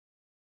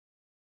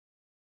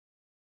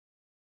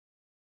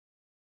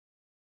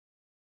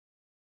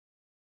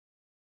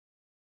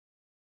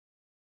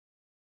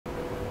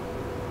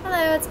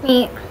Hello, it's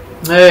me.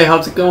 Hey,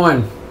 how's it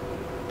going?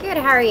 Good,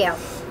 how are you?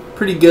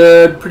 Pretty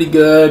good, pretty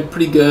good,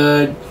 pretty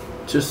good.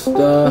 Just,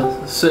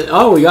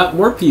 oh, we got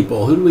more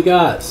people. Who do we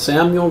got?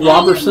 Samuel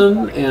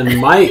Robertson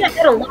and Mike. I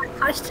had a lot of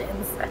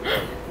questions.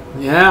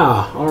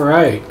 Yeah, all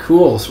right,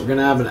 cool. So we're going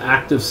to have an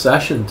active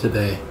session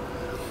today.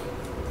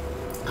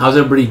 How's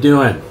everybody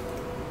doing?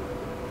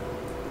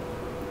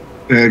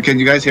 Can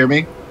you guys hear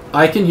me?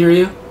 I can hear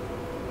you.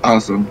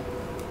 Awesome.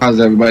 How's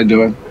everybody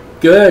doing?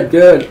 Good,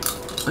 good.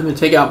 I'm going to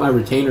take out my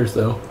retainers,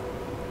 though.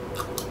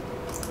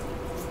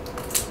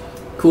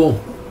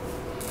 Cool.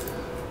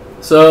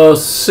 So,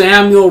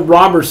 Samuel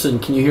Robertson,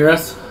 can you hear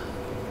us?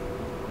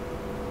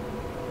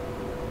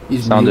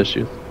 Sound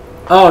issue.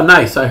 Oh,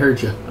 nice. I heard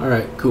you. All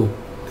right, cool.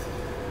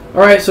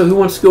 All right, so who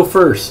wants to go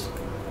first?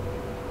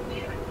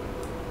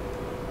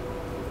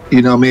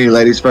 You know me,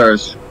 ladies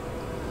first.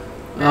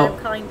 I'm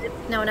calling.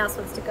 No one else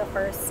wants to go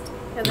first.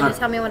 And then just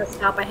tell me when to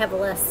stop. I have a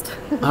list.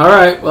 All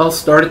right, well,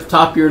 start at the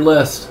top of your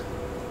list.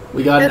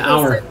 We got an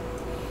hour.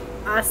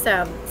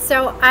 Awesome.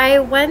 So I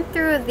went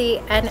through the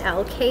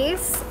NL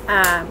case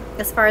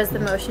as far as the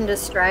motion to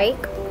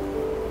strike.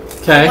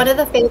 Okay. One of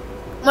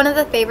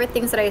the favorite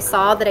things that I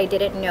saw that I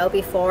didn't know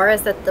before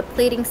is that the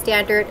pleading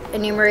standard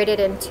enumerated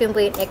in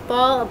Twombly and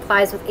Iqbal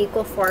applies with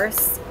equal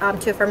force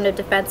to affirmative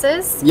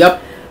defenses.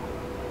 Yep.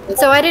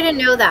 So I didn't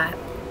know that.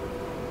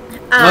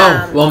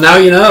 Oh, well, now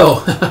you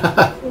know.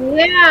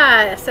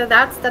 Yeah, so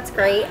that's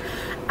great.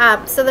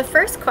 So the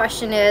first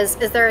question is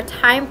there a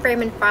time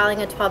frame in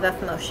filing a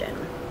 12F motion?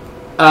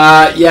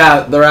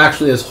 Yeah, there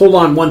actually is. Hold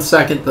on one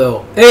second,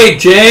 though. Hey,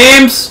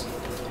 James!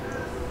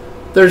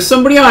 There's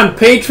somebody on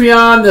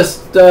Patreon, this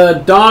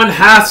Don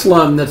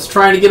Haslam, that's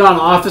trying to get on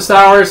office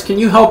hours. Can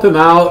you help him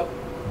out?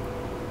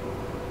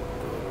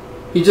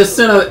 He just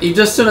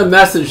sent a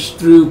message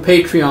through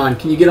Patreon.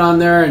 Can you get on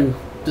there and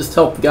just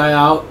help the guy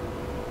out?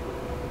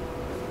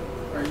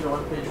 Are you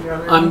on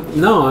Patreon right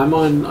now? I'm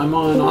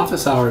on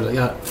office hours. I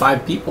got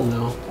 5 people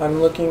now.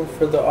 I'm looking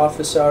for the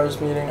office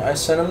hours meeting. I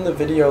sent him the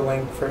video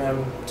link for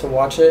him to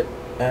watch it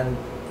and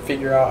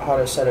figure out how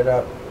to set it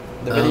up.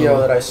 The video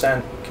that I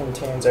sent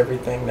contains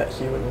everything that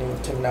he would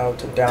need to know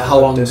to download. How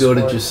long Discord.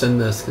 ago did you send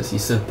this? Because he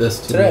sent this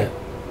to Today. me.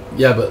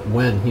 Yeah, but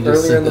when? He just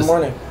Earlier sent in the this.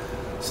 morning.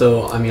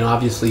 So, I mean,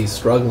 obviously he's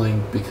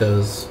struggling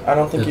because I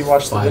don't think he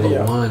watched the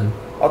video. 5:01.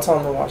 I'll tell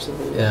him to watch the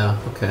video. Yeah,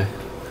 okay.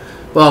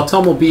 Well,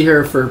 Tom will be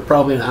here for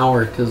probably an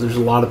hour because there's a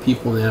lot of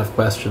people and they have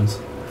questions.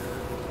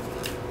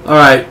 All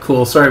right,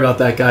 cool. Sorry about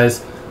that,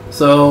 guys.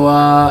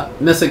 So,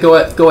 Missa,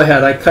 go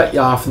ahead. I cut you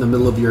off in the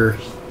middle of your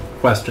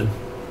question.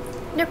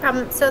 No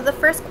problem. So the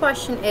first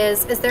question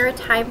is there a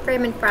time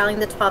frame in filing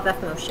the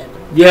 12F motion?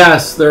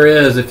 Yes, there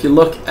is. If you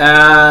look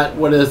at,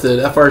 what is it,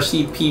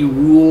 FRCP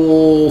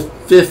Rule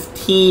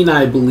 15,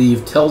 I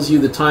believe, tells you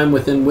the time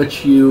within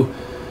which you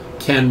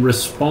can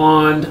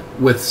respond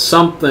with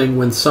something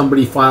when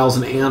somebody files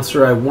an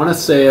answer. I want to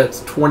say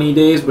it's 20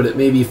 days, but it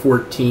may be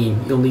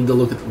 14. You'll need to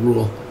look at the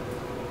rule.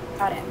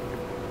 Got it.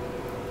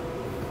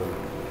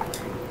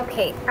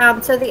 Okay,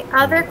 so the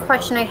other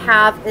question I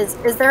have is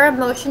there a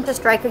motion to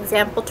strike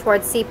example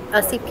towards a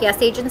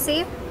CPS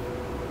agency?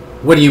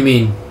 What do you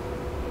mean?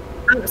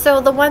 So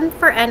the one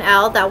for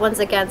NL, that one's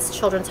against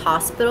Children's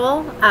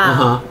Hospital.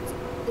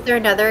 Is there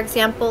another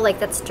example like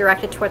that's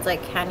directed towards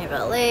like County of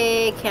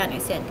LA, County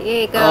of San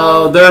Diego?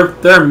 Oh,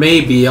 there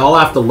may be. I'll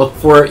have to look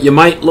for it. You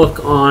might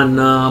look on,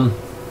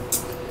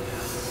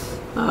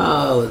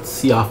 let's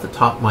see off the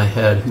top of my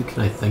head. Who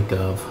can I think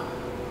of?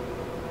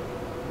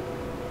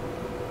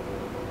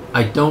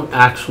 I don't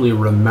actually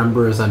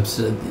remember as I'm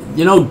sitting.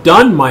 You know,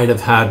 Dunn might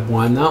have had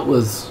one. That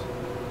was,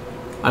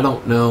 I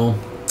don't know.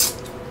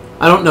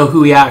 I don't know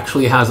who he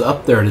actually has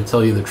up there, to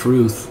tell you the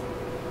truth.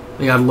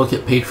 I gotta look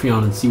at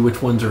Patreon and see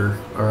which ones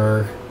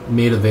are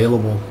made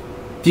available.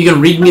 If you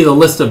can read me the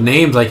list of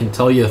names, I can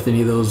tell you if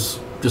any of those,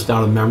 just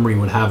out of memory,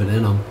 would have it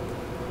in them.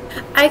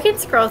 I can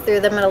scroll through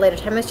them at a later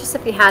time. It's just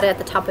if you had it at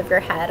the top of your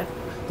head.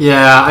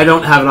 Yeah, I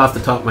don't have it off the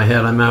top of my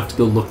head. I'm going to have to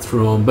go look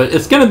through them. But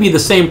it's going to be the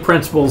same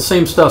principle. The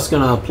same stuff's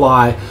going to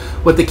apply.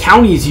 What the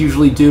counties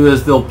usually do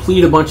is they'll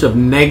plead a bunch of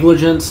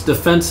negligence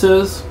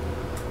defenses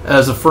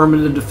as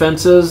affirmative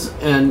defenses,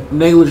 and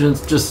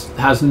negligence just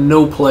has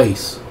no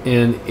place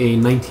in a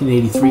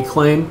 1983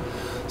 claim.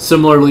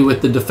 Similarly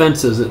with the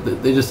defenses,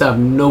 they just have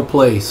no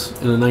place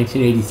in a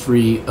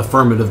 1983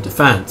 affirmative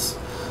defense.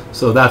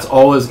 So that's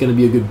always going to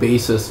be a good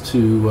basis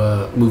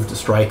to move to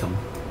strike them.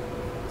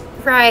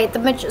 Right.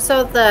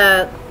 So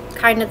the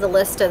kind of the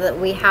list that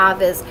we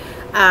have is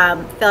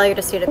failure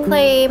to state a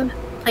claim,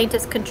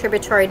 plaintiff's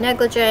contributory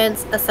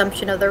negligence,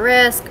 assumption of the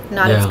risk,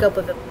 not in scope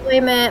of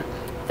employment,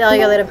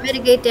 failure to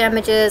mitigate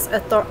damages,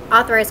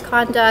 authorized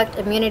conduct,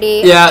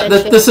 immunity. Yeah,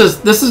 this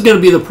is going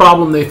to be the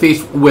problem they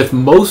face with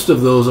most of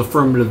those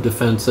affirmative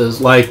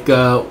defenses. Like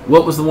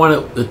what was the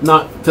one?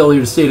 Not failure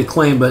to state a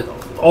claim, but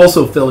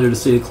also failure to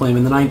state a claim.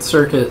 In the Ninth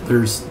Circuit,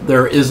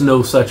 there is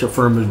no such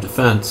affirmative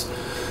defense.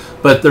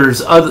 But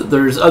there's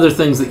other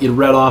things that you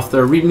read off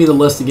there. Read me the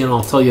list again.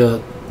 I'll tell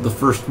you the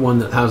first one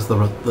that has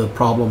the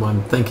problem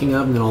I'm thinking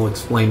of, and then I'll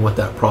explain what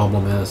that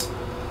problem is.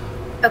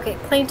 Okay,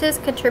 plaintiff's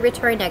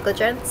contributory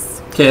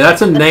negligence. Okay,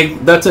 that's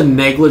a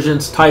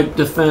negligence type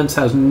defense.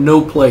 Has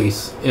no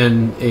place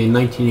in a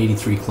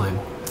 1983 claim.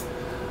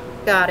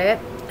 Got it.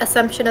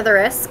 Assumption of the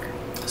risk.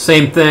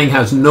 Same thing.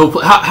 Has no.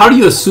 How do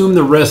you assume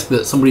the risk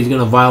that somebody's going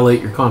to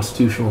violate your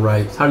constitutional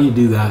rights? How do you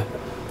do that?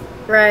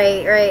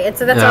 Right. And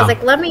so that's why I was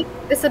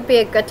like, this would be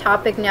a good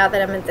topic now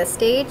that I'm at this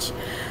stage.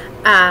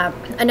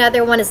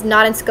 Another one is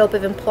not in scope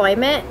of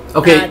employment.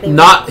 Okay,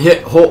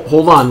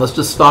 hold on. Let's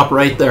just stop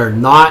right there.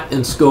 Not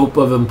in scope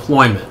of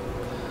employment.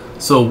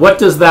 So what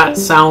does that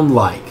sound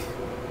like?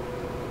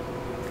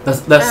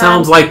 That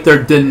sounds like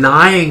they're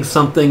denying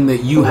something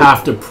that you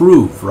have to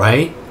prove,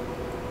 right?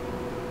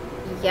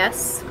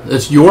 Yes.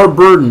 It's your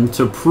burden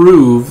to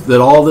prove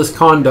that all this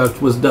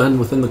conduct was done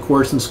within the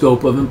course and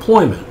scope of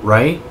employment,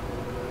 right?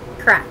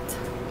 Correct.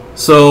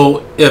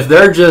 So if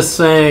they're just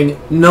saying,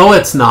 no,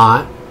 it's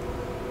not,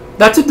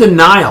 that's a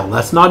denial.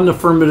 That's not an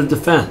affirmative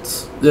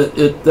defense.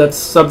 That's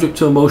subject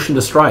to a motion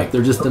to strike.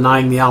 They're just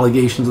denying the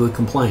allegations of the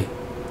complaint.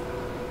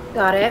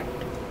 Got it.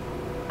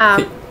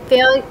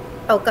 Failure.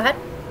 Oh, go ahead.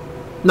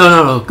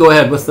 No. Go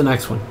ahead. What's the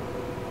next one?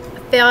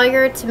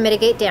 Failure to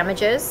mitigate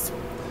damages.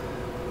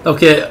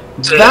 Okay,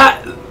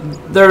 that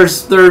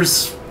there's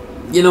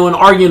an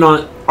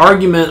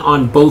argument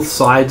on both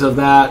sides of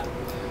that.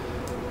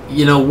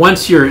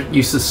 Once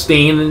you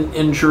sustain an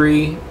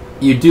injury,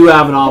 you do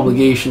have an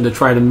obligation to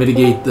try to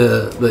mitigate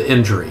the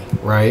injury,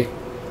 right?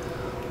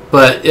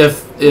 But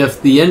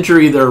if the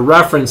injury they're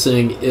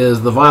referencing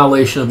is the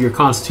violation of your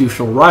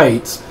constitutional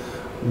rights,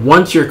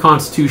 once your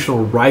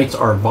constitutional rights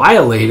are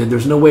violated,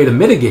 there's no way to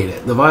mitigate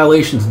it. The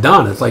violation's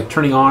done. It's like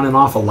turning on and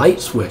off a light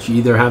switch. You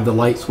either have the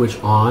light switch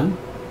on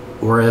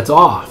or it's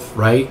off,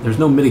 right? There's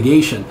no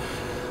mitigation.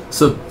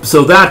 So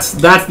that's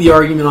the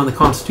argument on the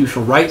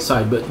constitutional rights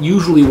side. But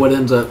usually what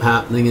ends up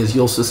happening is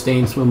you'll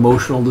sustain some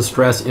emotional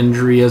distress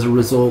injury as a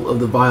result of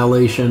the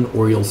violation,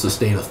 or you'll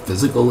sustain a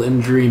physical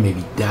injury,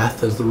 maybe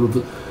death as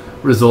the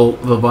result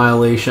of a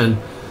violation.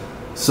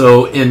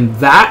 So in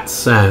that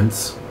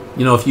sense,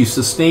 if you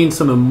sustain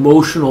some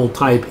emotional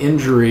type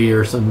injury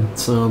or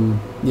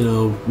some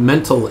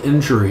mental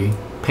injury,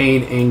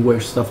 pain,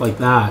 anguish, stuff like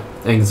that,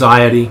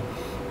 anxiety,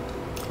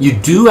 you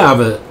do have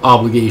an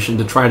obligation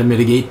to try to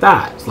mitigate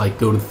that. Like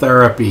go to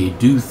therapy,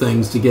 do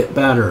things to get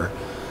better.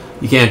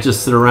 You can't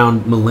just sit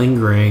around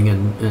malingering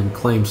and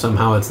claim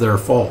somehow it's their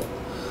fault.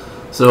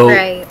 So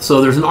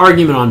there's an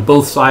argument on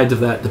both sides of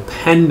that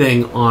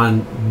depending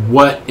on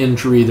what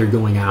injury they're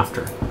going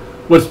after.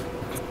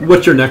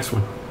 What's your next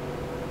one?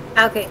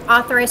 Okay,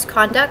 authorized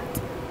conduct.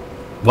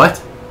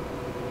 What?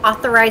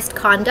 Authorized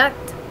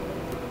conduct.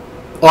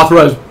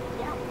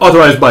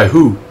 Authorized by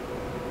who?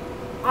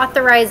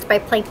 Authorized by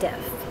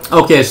plaintiff.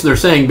 Okay, so they're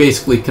saying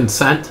basically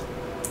consent?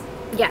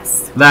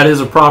 Yes. That is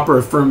a proper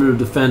affirmative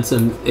defense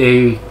in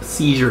a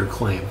seizure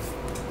claim.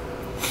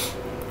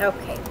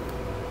 Okay.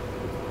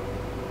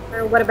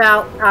 Or what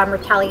about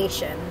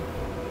retaliation?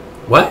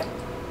 What?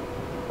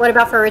 What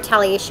about for a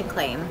retaliation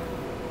claim?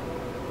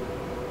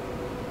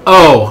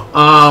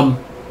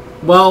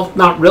 Well,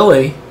 not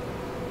really.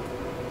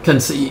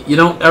 You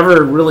don't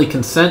ever really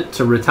consent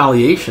to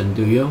retaliation,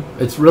 do you?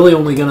 It's really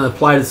only going to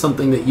apply to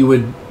something that you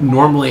would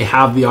normally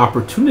have the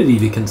opportunity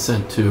to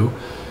consent to,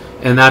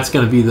 and that's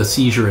going to be the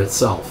seizure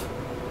itself.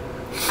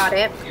 Got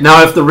it.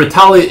 Now, if the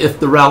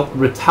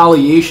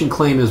retaliation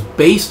claim is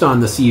based on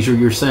the seizure,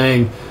 you're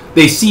saying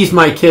they seized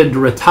my kid to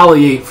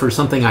retaliate for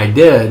something I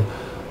did,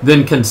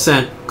 then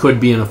consent could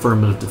be an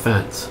affirmative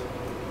defense.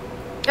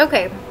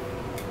 Okay.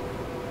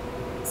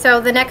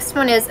 So the next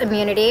one is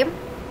immunity.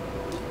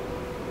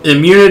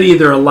 Immunity,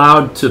 they're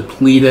allowed to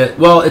plead it.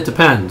 Well, it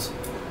depends.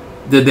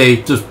 Did they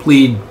just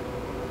plead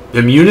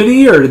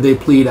immunity, or did they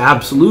plead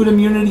absolute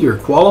immunity, or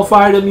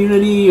qualified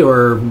immunity,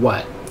 or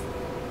what?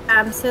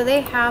 So they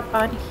have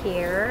on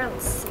here,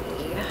 let's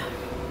see.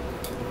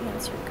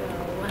 Answer go.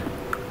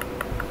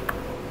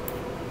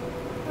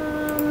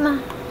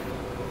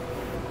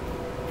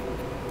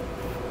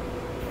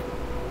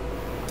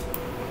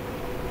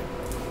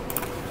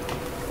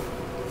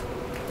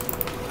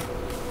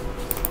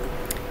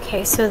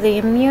 Okay, so the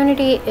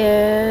immunity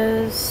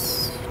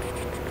is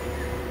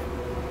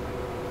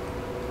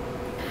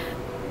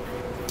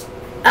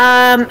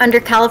under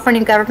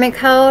California Government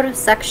Code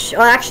section.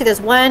 Well, actually, there's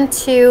 1,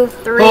 2,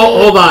 3.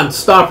 Hold on,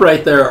 stop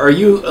right there. Are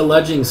you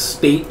alleging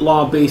state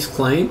law-based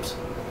claims?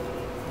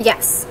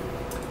 Yes.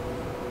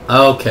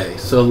 Okay,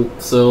 so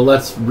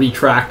let's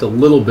retract a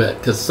little bit,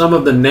 because some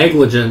of the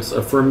negligence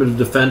affirmative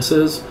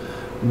defenses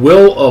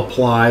will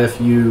apply if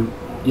you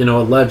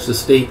allege a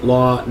state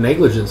law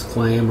negligence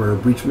claim or a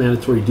breach of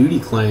mandatory duty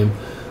claim.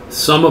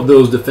 Some of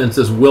those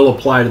defenses will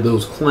apply to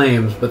those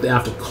claims, but they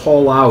have to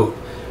call out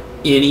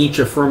in each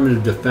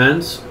affirmative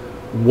defense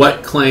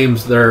what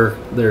claims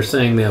they're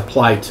saying they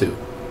apply to.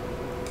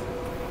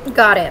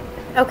 Got it.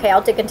 Okay,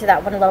 I'll dig into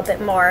that one a little bit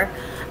more.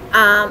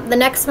 The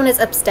next one is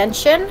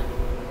abstention.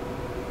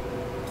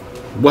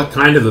 What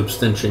kind of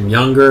abstention?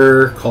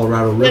 Younger,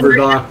 Colorado River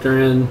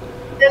Doctrine?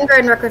 Younger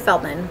and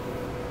Rooker-Feldman.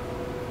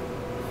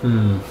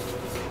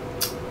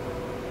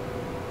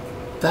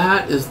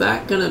 that, is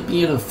that going to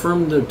be an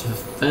affirmative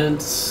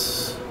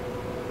defense?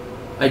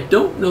 I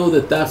don't know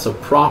that that's a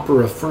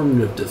proper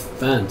affirmative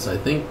defense. I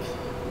think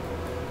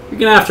you're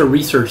going to have to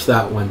research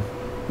that one.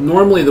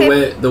 Normally,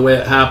 the way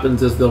it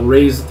happens is they'll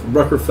raise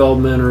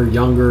Rucker-Feldman or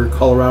Younger,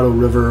 Colorado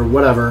River, or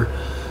whatever,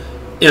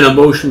 in a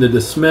motion to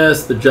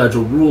dismiss. The judge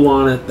will rule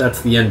on it.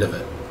 That's the end of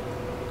it.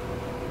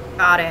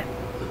 Got it.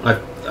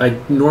 I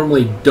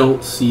normally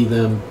don't see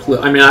them.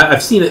 I mean,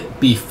 I've seen it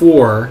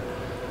before,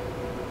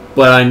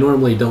 but I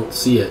normally don't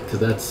see it because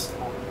that's,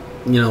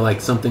 you know,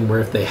 like something where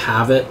if they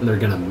have it and they're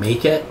going to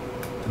make it,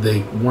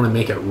 they want to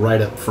make it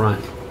right up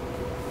front.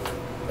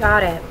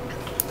 Got it.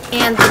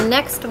 And the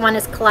next one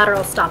is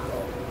collateral estoppel.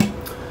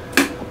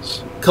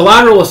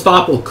 Collateral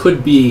estoppel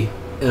could be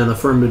an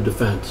affirmative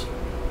defense.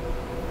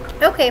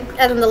 Okay, and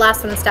then the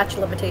last one is statute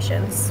of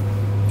limitations.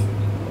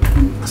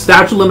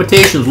 Statute of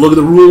limitations, look at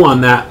the rule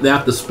on that. They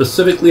have to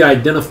specifically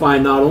identify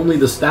not only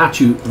the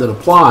statute that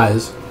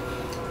applies,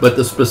 but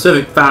the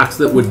specific facts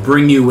that would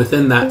bring you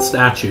within that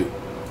statute.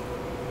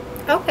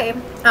 Okay.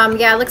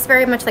 Yeah, it looks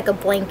very much like a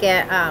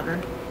blanket.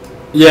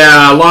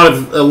 Yeah, a lot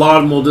of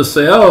them will just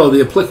say, "Oh,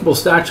 the applicable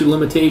statute of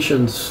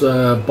limitations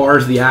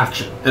bars the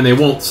action," and they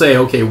won't say,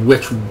 "Okay,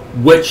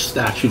 which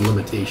statute of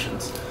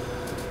limitations."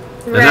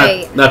 And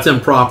Right. that's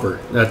improper.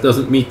 That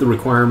doesn't meet the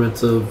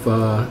requirements of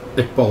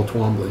Iqbal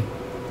Twombly.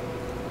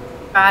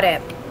 Got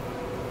it.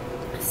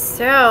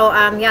 So,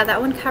 yeah, that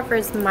one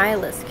covers my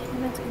list. Can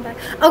defendants come back?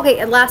 Okay,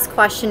 and last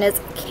question is,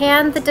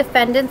 can the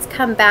defendants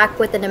come back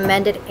with an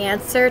amended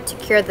answer to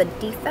cure the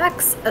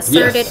defects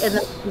asserted Yes. in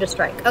the motion to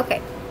strike?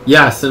 Okay.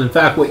 Yes, and in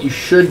fact, what you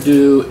should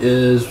do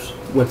is,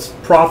 what's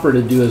proper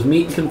to do is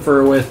meet and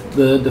confer with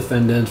the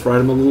defendants, write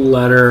them a little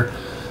letter,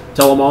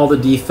 tell them all the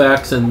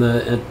defects and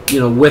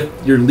with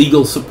your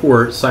legal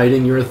support,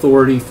 citing your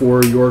authority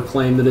for your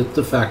claim that it's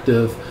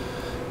defective.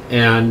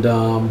 And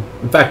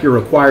in fact, you're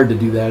required to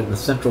do that in the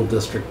Central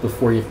District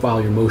before you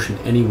file your motion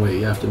anyway.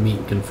 You have to meet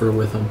and confer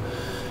with them.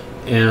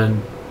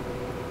 And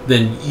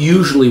then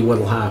usually what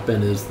will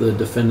happen is the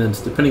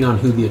defendants, depending on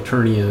who the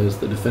attorney is,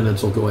 the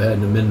defendants will go ahead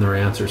and amend their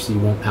answer so you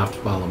won't have to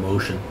file a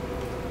motion.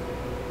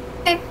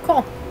 Okay,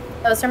 cool.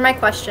 Those are my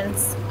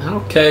questions.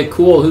 Okay,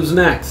 cool. Who's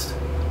next?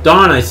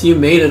 Don, I see you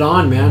made it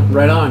on, man.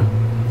 Right on.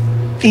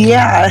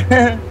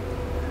 Yeah.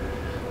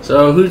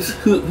 So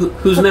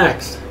who's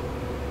next?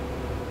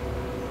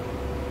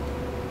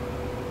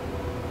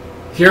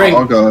 Hearing.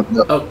 I'll go. If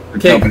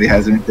Okay. nobody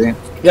has anything.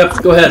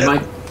 Yep. Go ahead,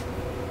 Mike.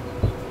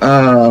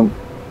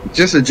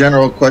 Just a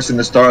general question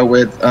to start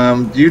with.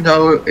 Do you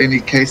know any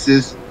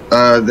cases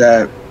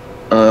that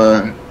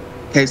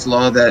case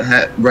law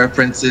that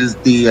references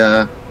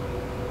the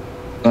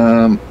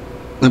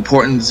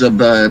importance of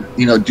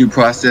due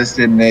process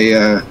in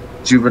a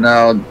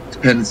juvenile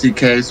dependency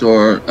case,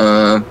 or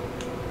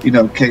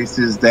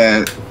cases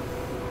that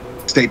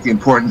state the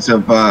importance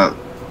of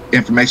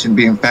information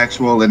being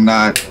factual and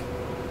not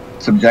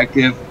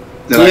subjective?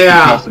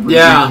 Yeah.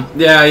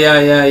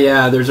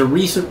 There's a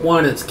recent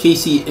one. It's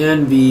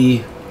KCN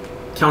v.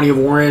 County of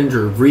Orange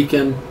or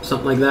Vreeken,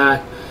 something like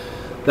that.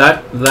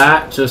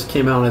 That just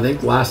came out, I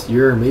think, last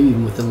year, or maybe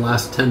even within the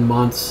last 10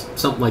 months,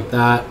 something like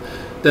that.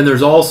 Then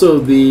there's also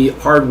the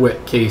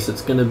Hardwick case.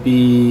 It's going to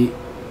be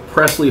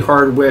Presley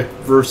Hardwick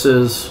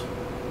versus...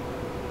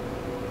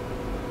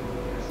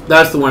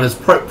 That's the one. It's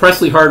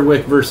Presley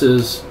Hardwick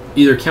versus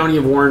either County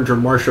of Orange or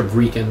Marcia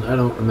Vreeken. I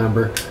don't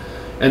remember.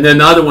 And then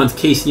the other one's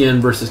KCN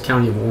versus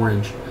County of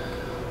Orange.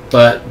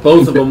 But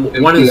both of them,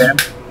 one is...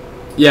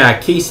 Yeah,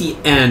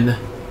 KCN.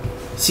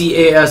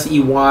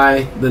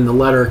 CASEY, then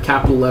the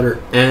capital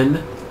letter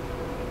N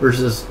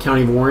versus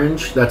County of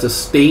Orange. That's a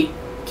state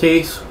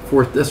case,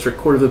 4th District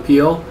Court of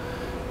Appeal.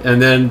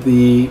 And then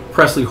the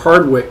Presley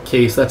Hardwick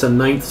case, that's a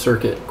 9th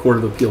Circuit Court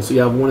of Appeal. So you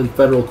have one in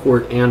federal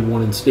court and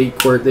one in state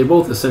court. They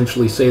both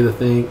essentially say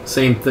the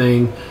same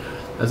thing.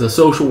 As a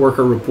social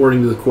worker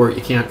reporting to the court,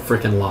 you can't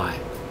frickin' lie.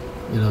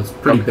 It's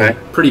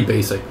pretty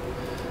basic.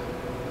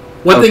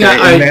 One thing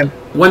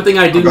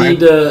I do need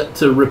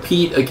to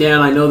repeat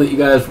again. I know that you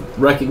guys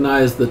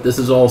recognize that this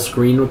is all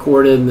screen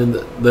recorded, and then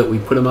that we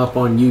put them up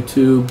on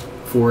YouTube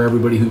for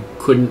everybody who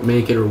couldn't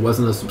make it or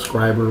wasn't a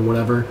subscriber or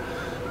whatever.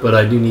 But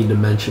I do need to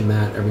mention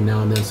that every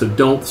now and then. So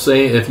don't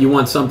say, if you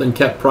want something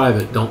kept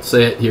private, don't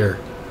say it here.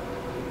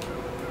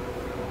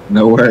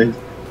 No worries.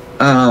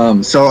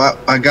 So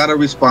I got a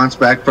response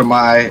back from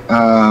my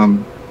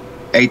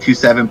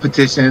A27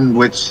 petition,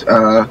 which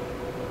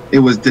it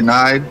was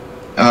denied.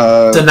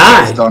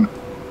 Denied?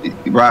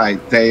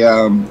 Right. They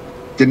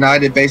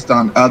denied it based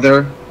on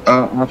other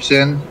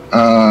option.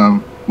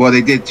 Well,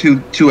 they did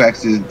two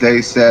X's.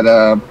 They said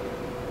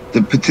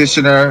the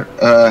petitioner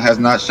has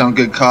not shown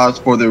good cause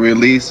for the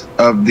release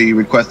of the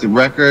requested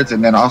records,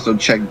 and then also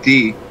check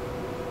D,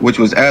 which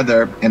was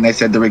other, and they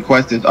said the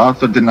request is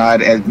also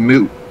denied as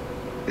moot.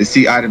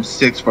 See item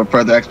 6 for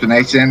further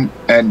explanation.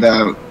 And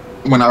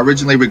when I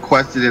originally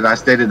requested it, I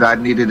stated I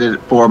needed it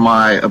for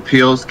my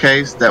appeals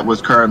case that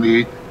was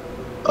currently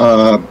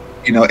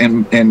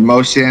in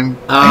motion.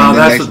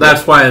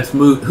 That's why it's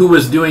moot. Who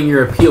was doing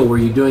your appeal? Were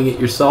you doing it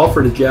yourself,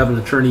 or did you have an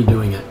attorney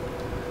doing it?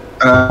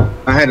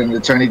 I had an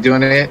attorney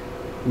doing it,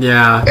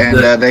 Yeah.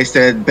 and they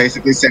said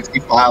basically since we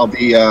filed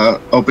the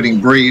opening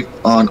brief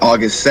on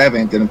August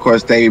 7th, and of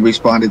course they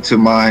responded to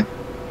my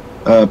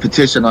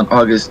petition on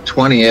August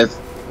 20th.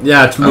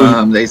 Yeah, it's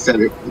moved. They said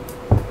it.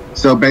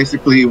 So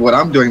basically, what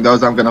I'm doing though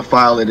is I'm going to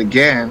file it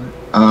again,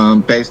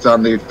 based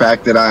on the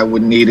fact that I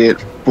would need it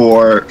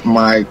for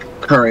my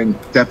current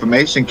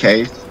defamation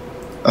case,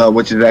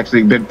 which has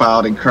actually been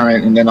filed in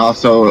current, and then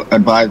also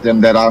advise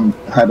them that I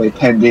have a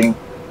pending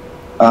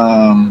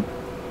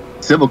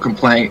civil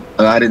complaint.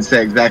 I didn't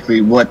say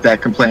exactly what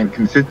that complaint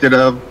consisted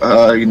of,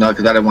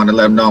 because I didn't want to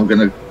let them know I'm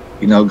going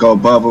to, go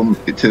above them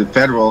to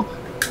federal.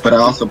 But I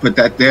also put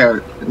that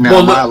there. Now,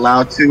 am I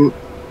allowed to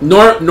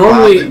normally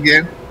file it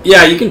again?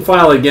 Yeah, you can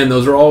file again.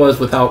 Those are always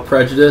without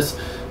prejudice.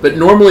 But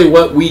normally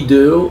what we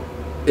do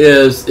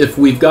is if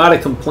we've got a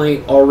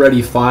complaint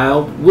already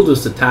filed, we'll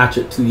just attach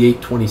it to the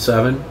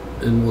 827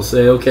 and we'll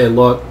say, okay,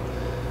 look,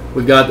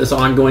 we've got this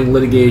ongoing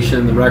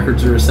litigation. The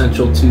records are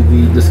essential to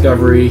the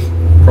discovery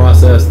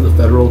process in the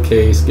federal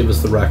case. Give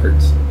us the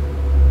records.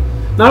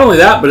 Not only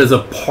that, but as a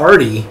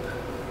party,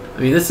 I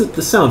mean,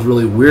 this sounds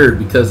really weird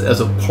because as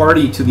a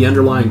party to the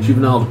underlying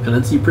juvenile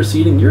dependency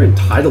proceeding, you're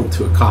entitled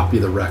to a copy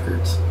of the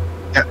records.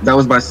 That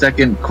was my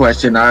second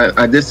question.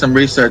 I did some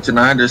research, and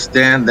I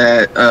understand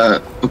that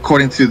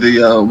according to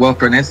the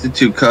Welfare and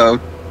Institute Code,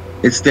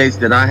 it states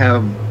that I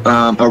have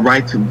a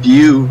right to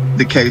view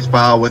the case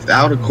file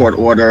without a court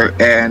order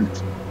and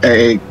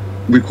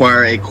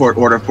require a court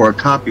order for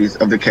copies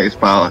of the case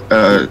file.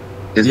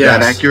 Is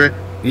that accurate?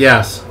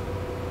 Yes.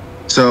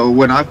 So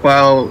when I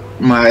file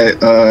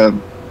my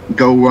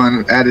go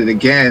run at it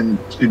again,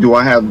 do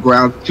I have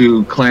grounds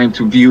to claim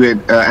to view it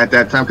at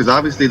that time? Because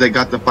obviously they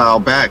got the file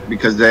back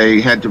because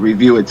they had to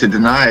review it to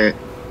deny it.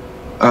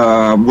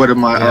 What are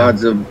my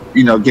odds of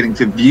getting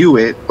to view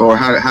it, or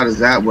how does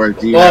that work?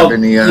 Do you have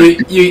any?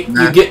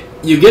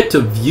 You get to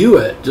view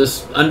it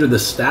just under the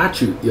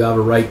statute. You have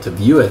a right to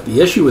view it.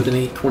 The issue with an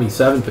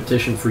 827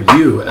 petition for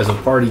you as a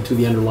party to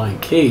the underlying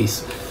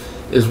case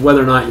is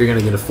whether or not you're going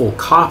to get a full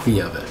copy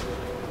of it.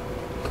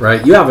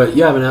 Right? You have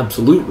an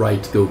absolute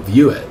right to go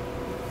view it.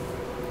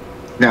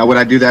 Now, would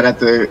I do that at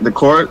the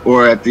court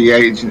or at the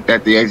agency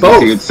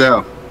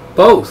itself?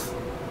 Both.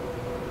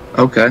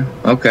 Okay,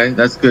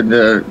 that's good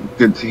to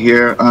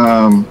hear.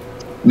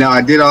 Now,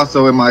 I did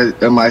also in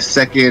my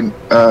second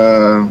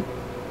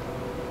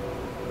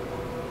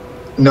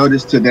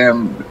notice to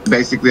them,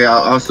 basically, I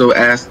also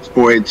asked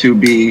for it to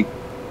be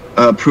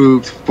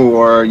approved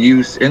for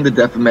use in the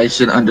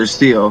defamation under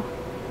seal.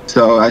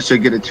 So I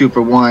should get a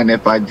 2-for-1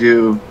 if I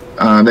do.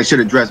 They should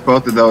address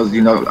both of those,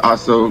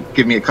 also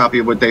give me a copy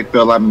of what they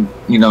feel I'm,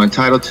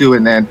 entitled to,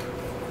 and then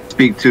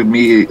speak to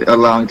me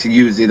allowing to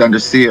use it under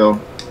seal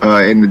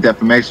in the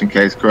defamation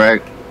case,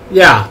 correct?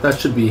 Yeah, that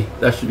should be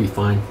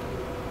fine.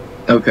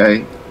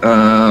 Okay.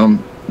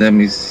 Let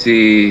me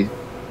see.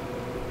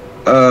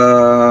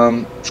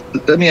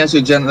 Let me ask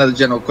you another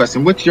general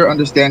question. What's your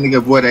understanding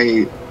of what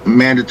a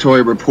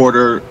mandatory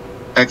reporter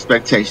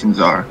expectations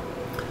are?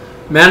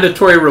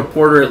 Mandatory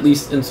reporter, at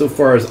least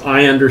insofar as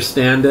I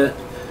understand it,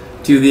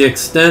 to the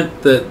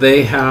extent that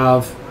they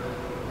have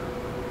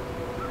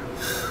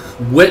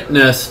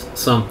witnessed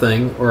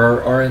something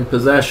or are in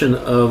possession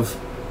of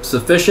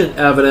sufficient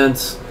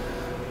evidence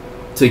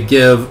to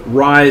give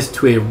rise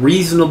to a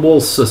reasonable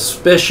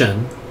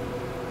suspicion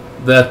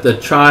that the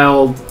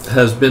child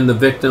has been the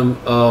victim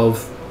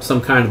of some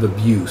kind of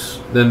abuse,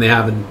 then they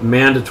have a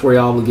mandatory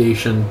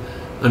obligation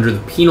under the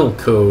penal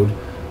code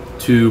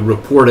to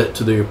report it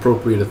to the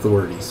appropriate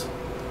authorities.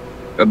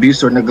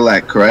 Abuse or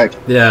neglect, correct?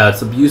 Yeah,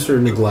 it's abuse or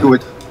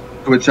neglect.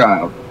 To a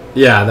child.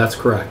 Yeah, that's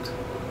correct.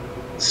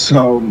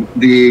 So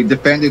the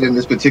defendant in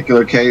this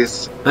particular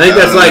case, I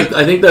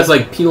think that's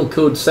like Penal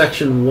Code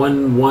Section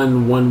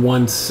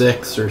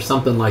 11116 or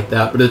something like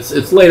that. But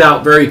it's laid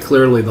out very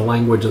clearly, the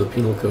language of the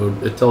Penal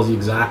Code. It tells you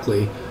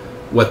exactly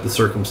what the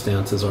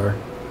circumstances are.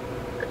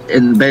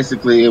 And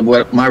basically,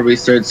 what my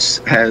research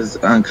has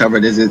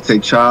uncovered is it's a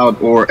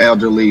child or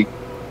elderly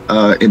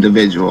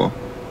individual.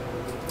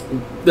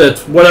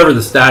 That's whatever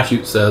the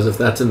statute says. If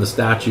that's in the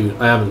statute,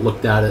 I haven't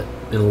looked at it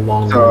in a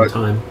long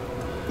time.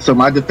 So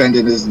my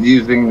defendant is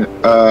using,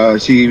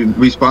 she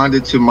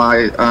responded to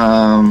my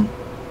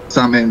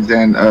summons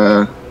and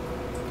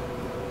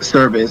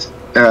service,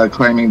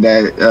 claiming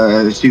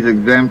that she's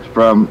exempt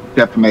from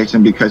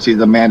defamation because she's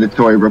a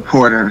mandatory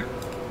reporter,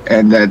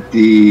 and that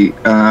the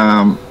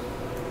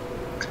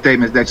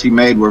statements that she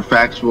made were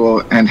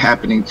factual and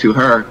happening to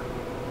her,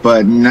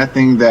 but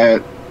nothing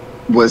that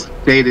was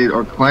stated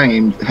or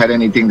claimed had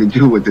anything to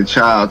do with the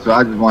child. So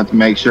I just want to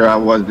make sure I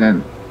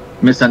wasn't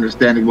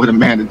misunderstanding what a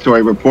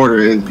mandatory reporter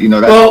is.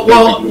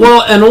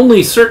 Well, and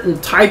only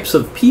certain types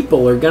of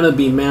people are going to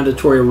be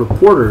mandatory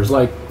reporters.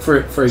 Like for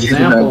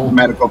example, in the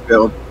medical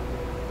field.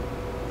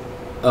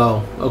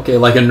 Oh, okay,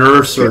 like a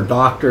nurse or a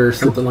doctor or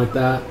something like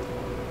that.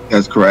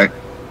 That's correct.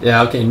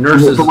 Yeah, okay,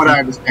 nurses. From what I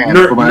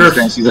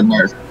understand, she's a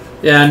nurse.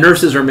 Yeah,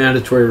 nurses are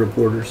mandatory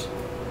reporters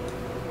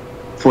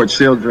for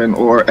children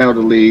or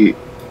elderly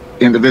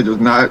individuals,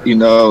 not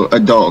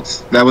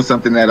adults. That was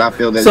something that I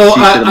feel that So she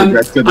should have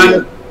addressed to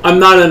the. I'm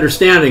not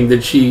understanding.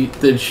 Did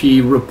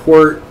she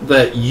report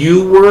that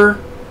you were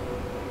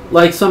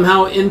like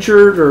somehow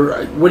injured,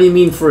 or what do you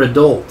mean for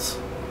adults?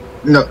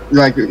 No,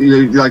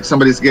 like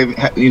somebody's giving,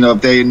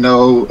 if they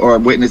know or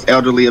witness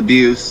elderly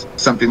abuse,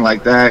 something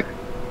like that.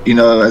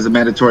 As a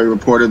mandatory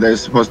reporter, they're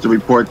supposed to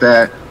report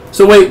that.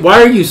 So wait,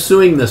 why are you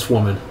suing this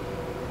woman?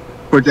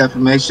 For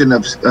defamation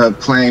of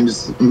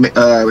claims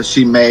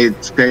she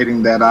made,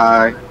 stating that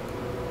I,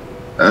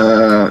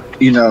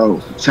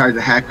 tried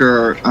to hack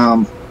her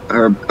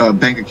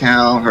bank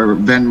account, her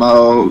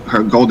Venmo,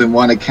 her Golden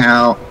One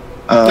account,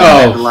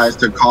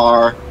 vandalized her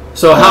car.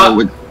 So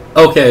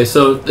okay,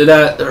 so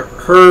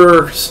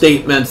her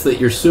statements that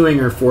you're suing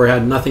her for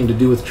had nothing to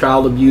do with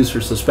child abuse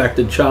or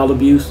suspected child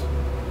abuse?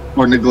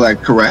 Or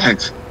neglect,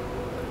 correct.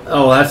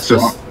 Oh, that's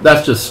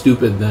just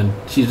stupid then.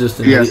 She's just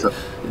an idiot. So,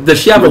 does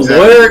she have a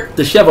lawyer?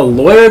 Does she have a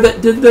lawyer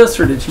that did this,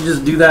 or did she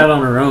just do that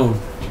on her own?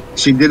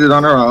 She did it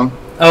on her own.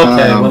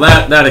 Okay, well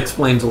that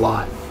explains a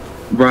lot.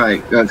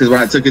 Right, because when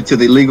I took it to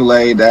the legal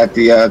aid at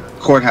the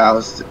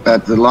courthouse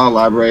at the law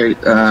library,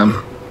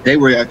 they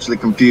were actually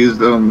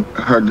confused on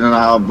her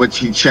denial of what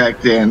she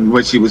checked and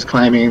what she was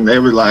claiming. They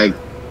were like,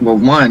 well,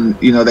 one,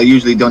 they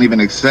usually don't even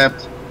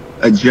accept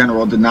a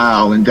general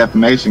denial in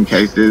defamation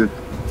cases.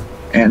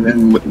 And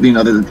then,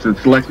 the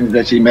selections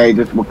that she made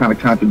just were kind of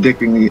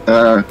contradicting,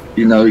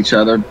 each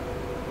other.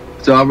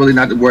 So I'm really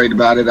not worried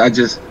about it. I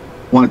just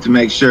wanted to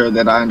make sure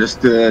that I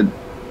understood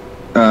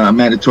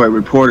mandatory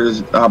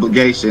reporters'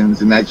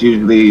 obligations, and that's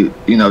usually,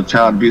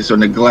 child abuse or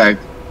neglect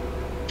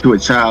to a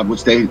child,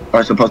 which they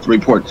are supposed to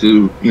report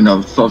to,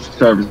 social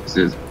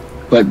services.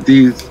 But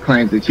these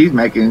claims that she's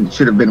making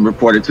should have been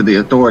reported to the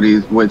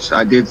authorities, which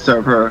I did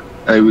serve her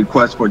a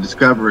request for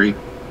discovery,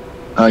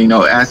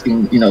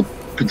 asking,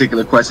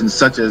 particular questions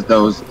such as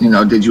those,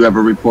 did you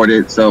ever report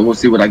it? So we'll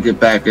see what I get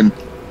back. And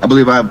I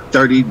believe I have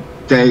 30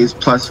 days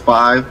plus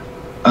 5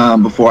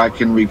 before I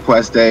can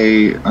request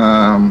a,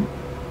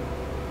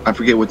 I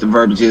forget what the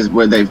verbiage is,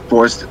 where they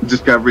forced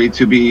discovery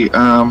to be.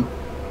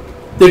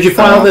 Did you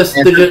file this?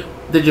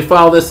 Did you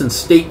file this in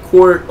state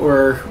court,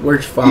 or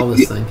where'd you file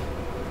this thing?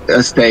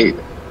 State.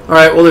 All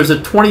right. Well, there's a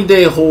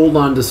 20-day hold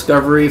on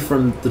discovery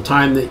from the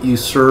time that you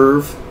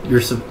serve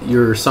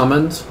your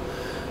summons.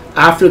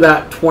 After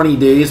that 20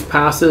 days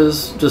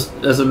passes, just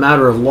as a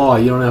matter of law,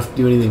 you don't have to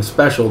do anything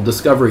special.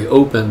 Discovery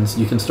opens.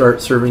 You can start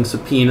serving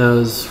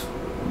subpoenas,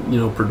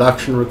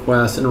 production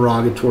requests,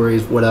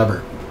 interrogatories,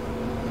 whatever.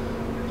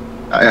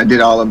 I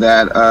did all of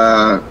that.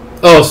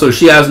 So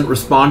she hasn't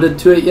responded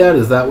to it yet?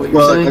 Is that what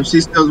you're saying?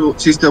 Well,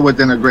 she's still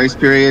within a grace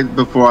period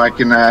before I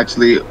can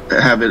actually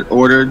have it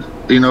ordered,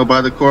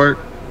 by the court.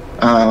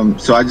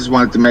 So I just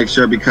wanted to make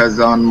sure, because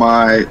on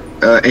my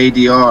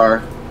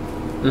ADR,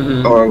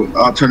 or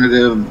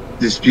alternative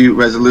dispute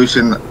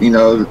resolution,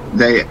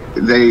 they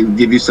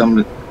give you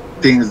some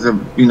things of,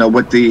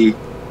 what the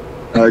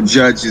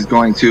judge is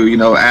going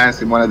to,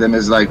 ask. And one of them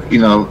is like,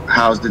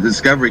 how's the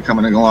discovery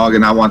coming along?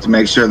 And I want to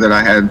make sure that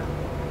I had,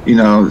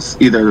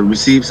 either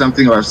received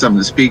something or have something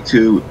to speak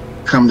to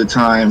come the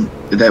time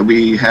that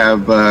we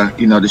have,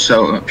 to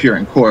show appear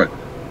in court.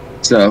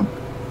 So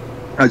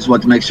I just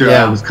want to make sure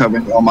I was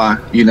covering all my,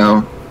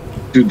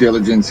 due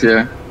diligence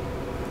here.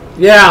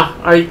 Yeah,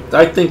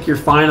 I think you're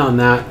fine on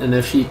that. And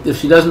if she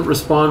doesn't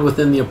respond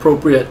within the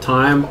appropriate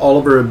time, all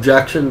of her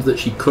objections that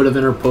she could have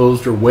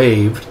interposed are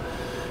waived,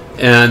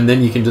 and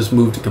then you can just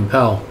move to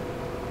compel.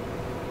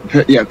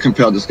 Yeah,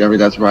 compel discovery.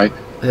 That's right.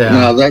 Yeah.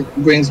 Now that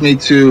brings me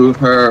to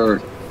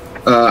her.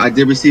 I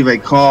did receive a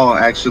call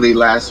actually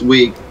last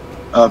week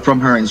from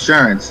her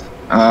insurance,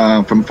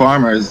 from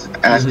Farmers,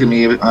 asking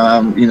me,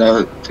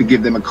 to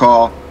give them a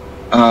call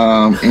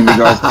in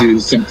regards to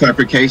some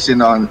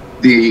clarification on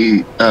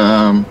the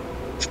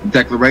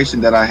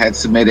declaration that I had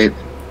submitted.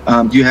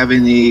 Do you have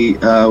any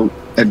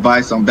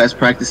advice on best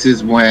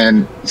practices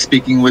when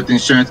speaking with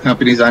insurance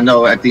companies? I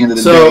know at the end of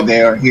the day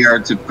they are here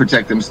to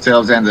protect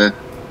themselves and the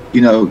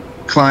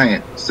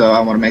client, so I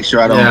want to make sure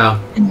I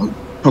don't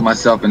put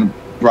myself in a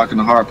rock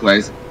and a hard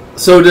place.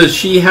 So does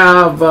she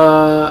have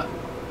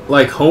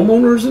like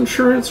homeowners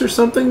insurance or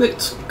something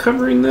that's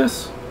covering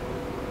this?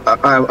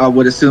 I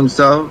would assume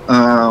so.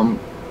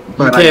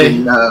 But I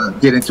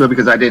didn't get into it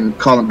because I didn't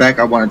call him back.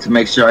 I wanted to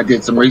make sure I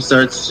did some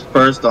research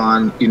first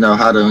on,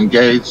 how to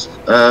engage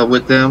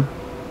with them.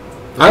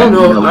 I don't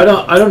know. I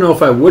don't know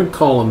if I would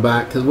call them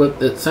back, because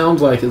what it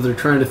sounds like is they're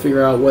trying to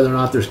figure out whether or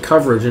not there's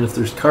coverage, and if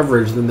there's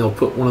coverage, then they'll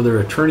put one of their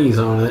attorneys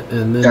on it,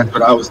 and then that's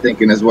what I was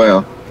thinking as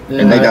well. Yeah,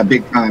 and they got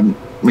big time,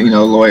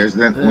 lawyers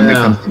when it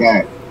comes to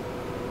that.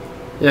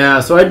 Yeah,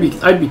 so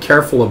I'd be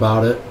careful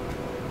about it.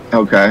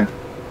 Okay.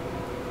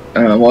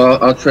 Well,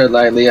 I'll tread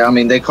lightly. I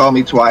mean, they call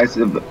me twice.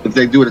 If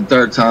they do it a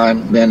third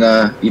time, then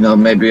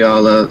maybe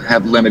I'll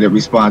have limited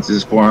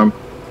responses for them.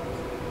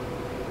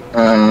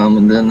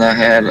 And then I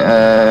had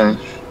I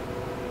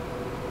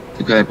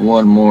think I have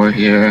one more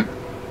here.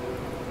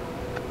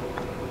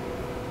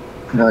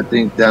 And I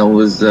think that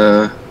was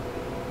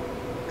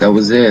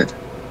it.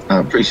 I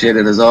appreciate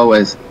it as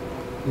always.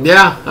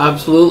 Yeah,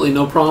 absolutely,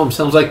 no problem.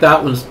 Sounds like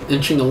that one's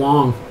inching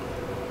along.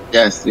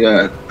 Yes,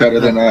 yeah, better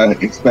than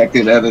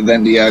expected. Other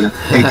than the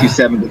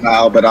 827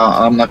 denial, but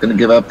I'm not going to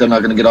give up. They're not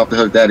going to get off the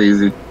hook that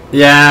easy.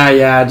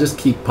 Yeah, just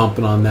keep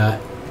pumping on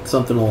that.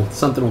 Something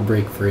will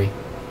break free.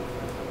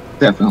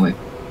 Definitely.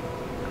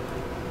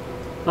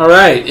 All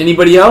right.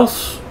 Anybody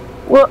else?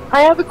 Well,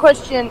 I have a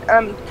question,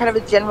 kind of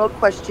a general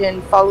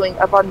question following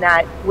up on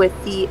that with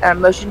the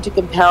motion to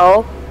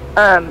compel.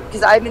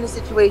 Because I'm in a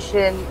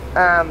situation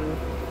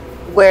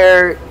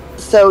where,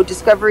 so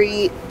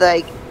discovery,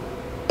 like,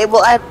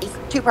 I have a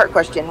two-part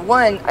question.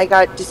 One, I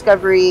got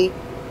discovery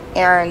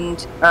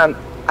and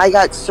I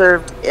got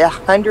served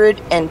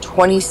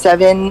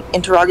 127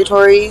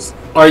 interrogatories.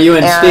 Are you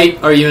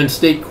in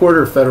state court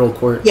or federal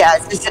court? Yeah,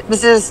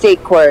 this is a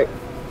state court.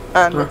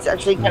 It's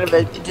actually kind of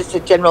just a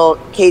general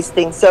case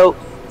thing. So,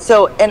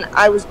 and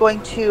I was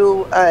going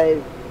to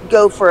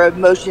go for a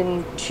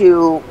motion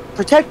to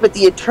protect, but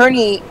the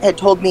attorney had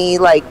told me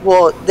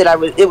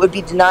that it would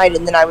be denied,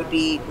 and then I would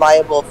be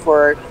liable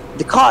for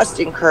the cost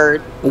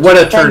incurred. What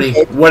attorney?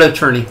 What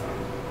attorney?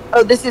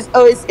 Oh,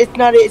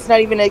 it's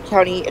not even a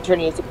county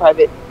attorney. It's a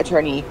private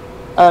attorney.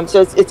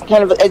 So it's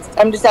kind of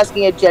I'm just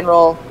asking a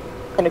general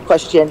kind of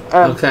question.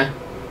 Okay.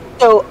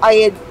 So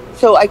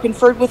I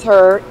conferred with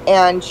her,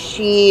 and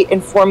she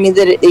informed me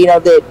that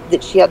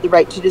that she had the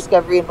right to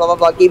discovery and blah blah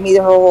blah. Gave me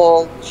her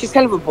whole. She's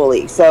kind of a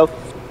bully, so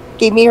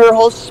gave me her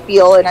whole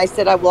spiel, and I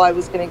said I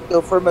was going to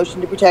go for a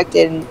motion to protect.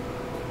 And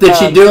did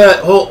she do it?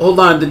 Hold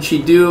on. Did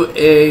she do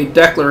a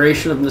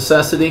declaration of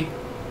necessity?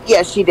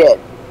 Yes, she did.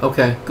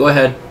 Okay, go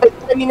ahead. But,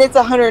 I mean, it's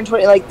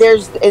 120. Like,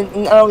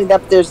 and not only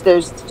that,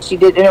 she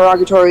did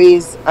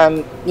interrogatories.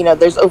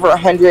 There's over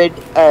 100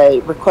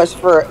 requests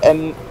for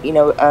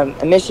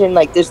admission.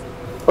 Like,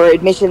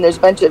 admission. There's a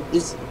bunch of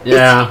this.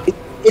 Yeah.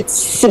 It's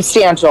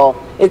substantial.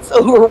 It's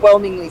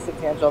overwhelmingly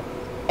substantial.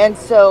 And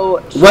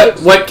so,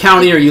 what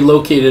county are you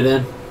located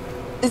in?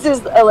 This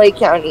is LA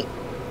County.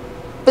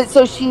 But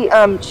so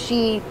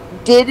she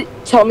did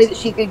tell me that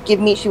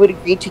she would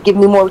agree to give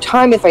me more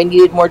time if I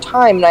needed more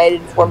time, and I had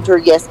informed her,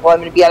 yes, well, I'm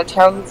going to be out of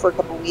town for a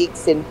couple of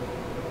weeks, and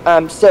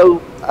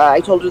so I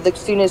told her that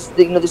as soon as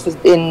this was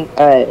in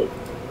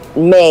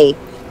May,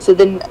 so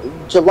then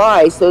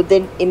July, so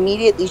then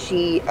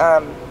immediately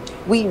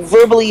we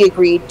verbally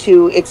agreed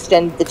to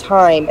extend the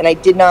time, and I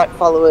did not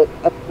follow it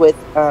up with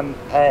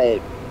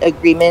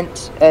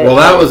agreement. Well,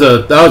 that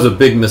was a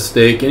big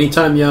mistake.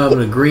 Anytime you have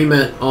an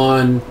agreement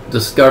on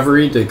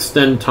discovery to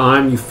extend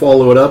time, you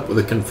follow it up with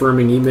a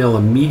confirming email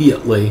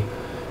immediately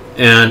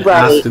and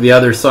ask the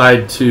other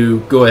side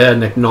to go ahead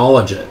and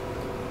acknowledge it.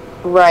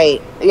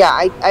 Right. Yeah,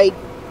 I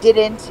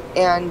didn't,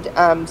 and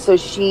so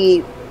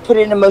she put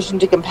in a motion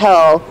to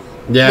compel.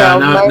 Yeah,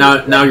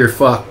 now you're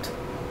fucked.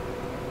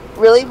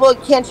 Really? Well,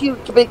 can't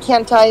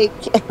I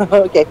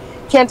okay.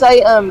 Can't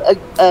I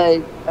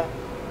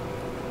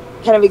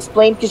kind of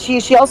explain, because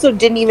she also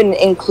didn't even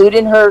include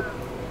in her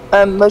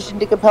motion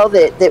to compel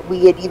that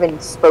we had even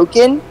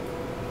spoken.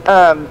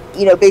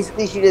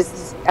 Basically she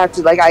just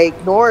acted like I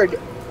ignored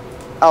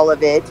all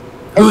of it.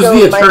 Who's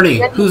the attorney?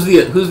 Who's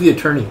the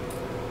attorney?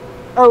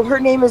 Oh, her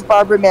name is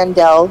Barbara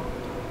Mandel.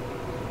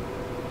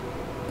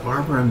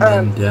 Barbara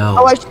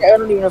Mandel. I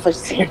don't even know if I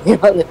should say her name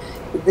on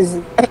this.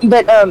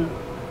 But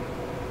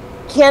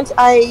can't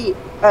I,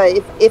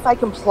 if I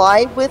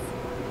comply with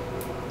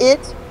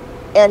it,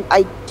 and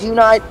I do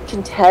not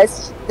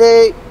contest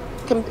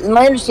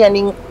my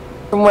understanding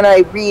from when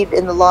I read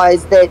in the law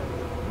is that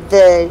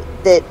the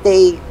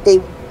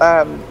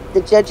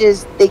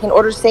judges, they can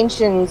order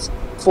sanctions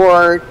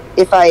for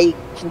if I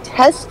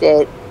contest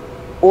it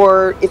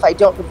or if I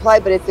don't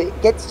comply. But if it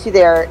gets to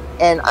there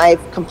and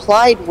I've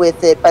complied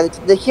with it by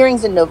the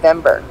hearing's in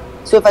November,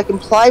 so if I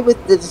comply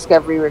with the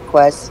discovery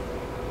request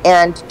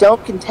and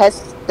don't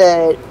contest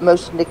the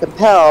motion to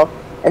compel,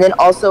 and then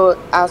also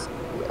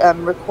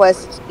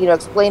request,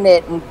 explain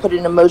it and put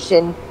in a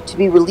motion to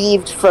be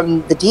relieved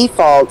from the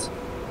default.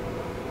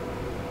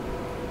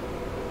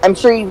 I'm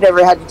sure you've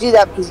never had to do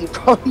that because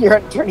you're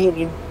an attorney and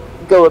you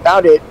go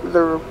about it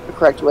the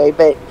correct way.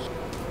 But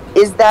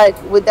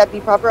would that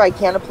be proper? I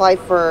can't apply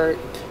for.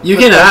 You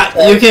can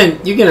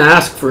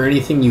ask for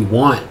anything you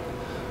want,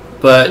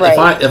 but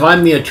if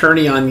I'm the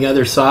attorney on the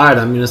other side,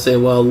 I'm going to say,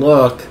 well,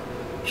 look.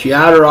 She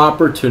had her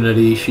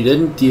opportunity. She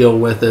didn't deal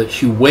with it.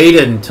 She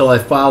waited until I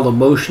filed a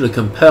motion to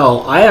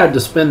compel. I had to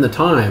spend the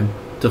time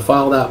to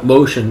file that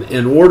motion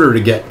in order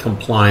to get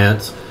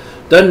compliance.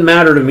 Doesn't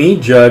matter to me,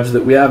 Judge,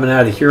 that we haven't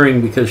had a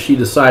hearing because she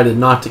decided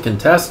not to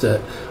contest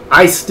it.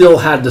 I still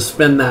had to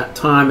spend that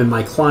time, and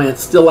my client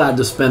still had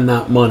to spend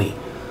that money.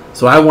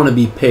 So I want to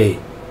be paid.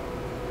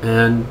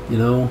 And, I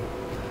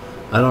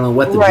don't know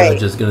what the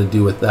judge is going to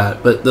do with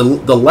that. But the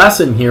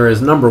lesson here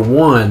is, number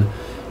one,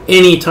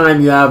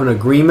 anytime you have an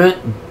agreement,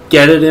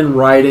 get it in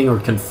writing or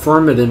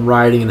confirm it in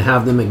writing and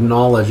have them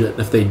acknowledge it. And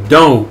if they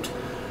don't,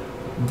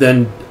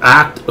 then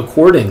act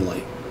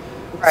accordingly.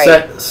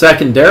 Right.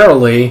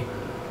 Secondarily,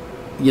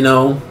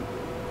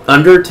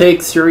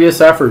 undertake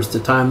serious efforts to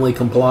timely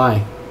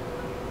comply.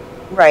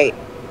 Right.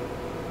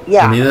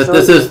 Yeah. I mean, so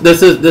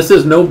this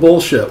is no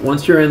bullshit.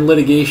 Once you're in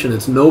litigation,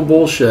 it's no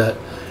bullshit.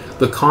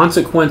 The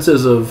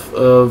consequences of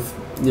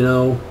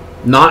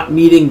not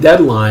meeting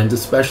deadlines,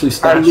 especially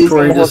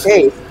statutory.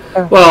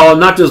 Well,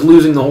 not just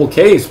losing the whole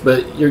case,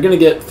 but you're going to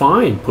get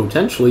fined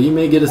potentially. You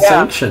may get a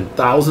sanction,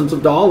 thousands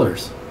of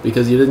dollars,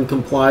 because you didn't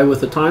comply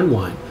with the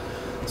timeline.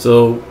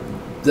 So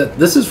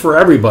this is for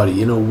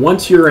everybody.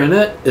 Once you're in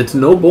it, it's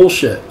no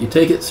bullshit. You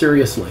take it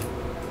seriously.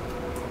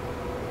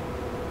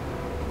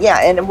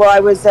 Yeah, and well, I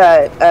was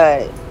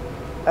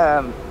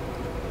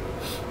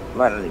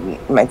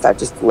my thought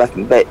just left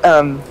me, but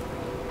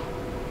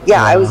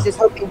I was just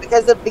hoping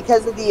because of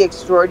the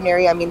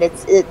extraordinary. I mean,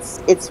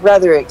 it's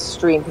rather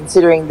extreme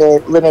considering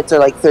the limits are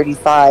like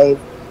 35.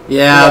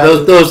 Yeah,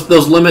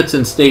 those limits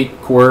in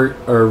state court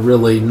are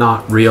really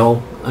not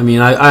real. I mean,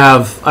 I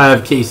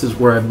have cases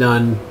where I've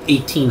done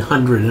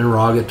 1,800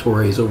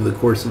 interrogatories over the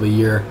course of a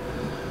year.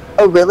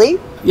 Oh, really?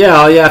 Yeah,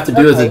 all you have to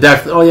do is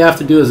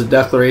a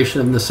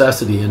declaration of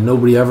necessity, and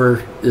nobody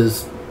ever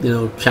is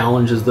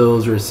challenges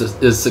those or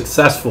is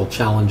successful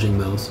challenging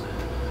those.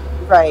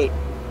 Right.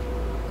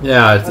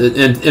 Yeah,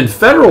 in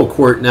federal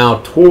court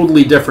now,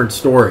 totally different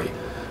story.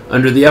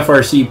 Under the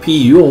FRCP,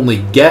 you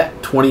only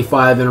get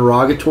 25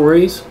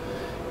 interrogatories,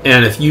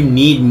 and if you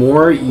need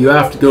more, you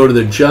have to go to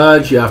the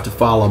judge, you have to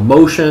file a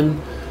motion,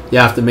 you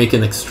have to make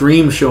an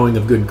extreme showing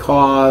of good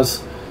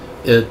cause.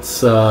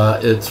 It's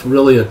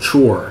really a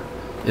chore.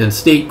 In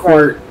state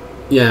court,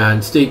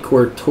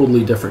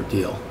 totally different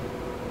deal.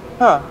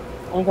 Huh.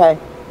 Okay.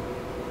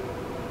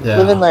 Yeah.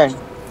 Live and learn.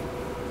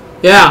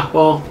 Yeah,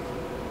 well,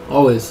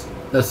 always.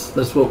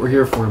 That's what we're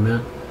here for,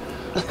 man.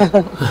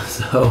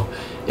 So,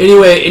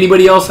 anyway,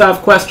 anybody else have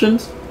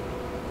questions?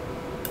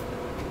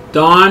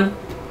 Don?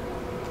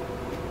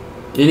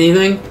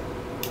 Anything?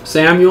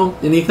 Samuel?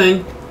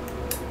 Anything?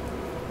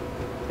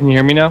 Can you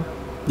hear me now?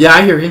 Yeah,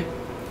 I hear you.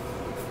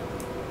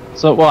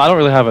 So, well, I don't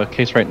really have a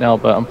case right now,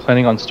 but I'm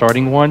planning on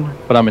starting one,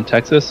 but I'm in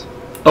Texas.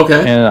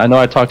 Okay. And I know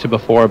I talked to you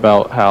before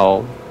about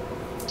how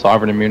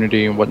sovereign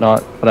immunity and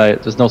whatnot,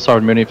 but there's no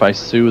sovereign immunity if I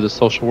sue the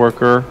social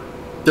worker.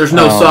 There's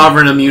no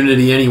sovereign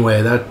immunity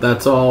anyway.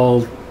 That's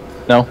all.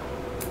 No?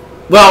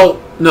 Well,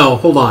 no,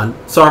 hold on.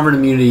 Sovereign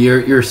immunity,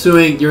 you're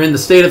suing, you're in the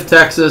state of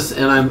Texas,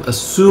 and I'm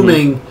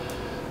assuming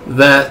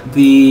that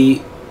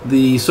the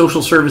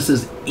social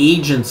services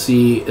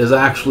agency is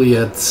actually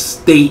a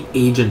state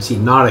agency,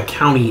 not a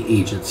county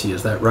agency.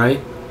 Is that right?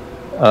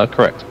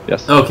 Correct.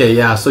 Yes. Okay,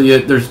 yeah. So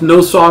there's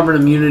no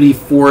sovereign immunity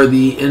for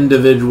the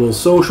individual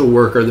social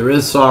worker. There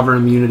is sovereign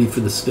immunity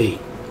for the state.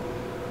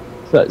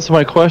 So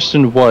my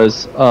question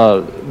was,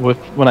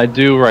 when I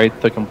do write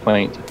the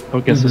complaint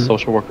against the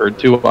social worker,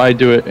 do I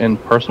do it in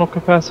personal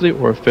capacity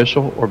or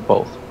official or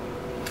both?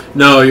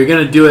 No, you're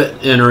going to do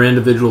it in her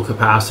individual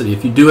capacity.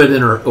 If you do it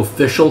in her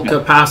official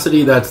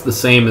capacity, that's the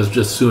same as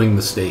just suing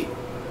the state.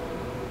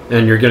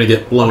 And you're going to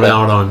get blown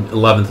out on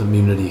 11th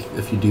immunity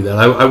if you do that.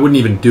 I wouldn't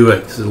even do it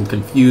because it'll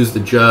confuse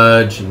the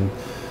judge, and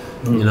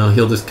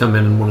he'll just come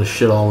in and want to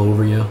shit all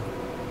over you.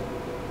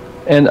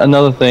 And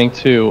another thing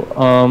too,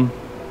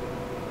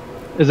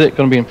 is it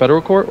going to be in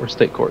federal court or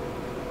state court?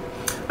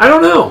 I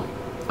don't know.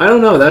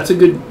 That's a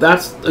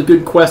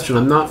good question.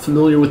 I'm not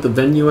familiar with the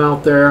venue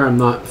out there. I'm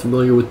not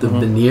familiar with the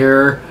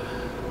veneer.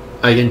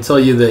 I can tell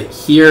you that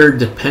here,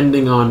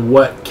 depending on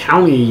what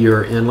county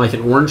you're in, like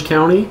in Orange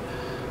County,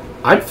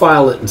 I'd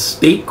file it in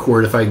state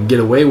court if I could get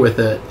away with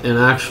it, and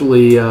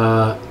actually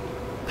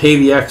pay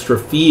the extra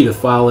fee to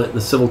file it in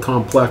the civil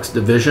complex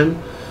division,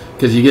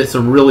 because you get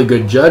some really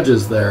good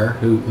judges there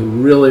who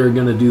really are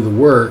going to do the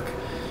work.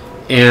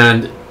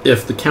 And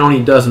if the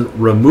county doesn't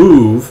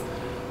remove,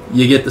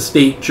 you get the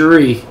state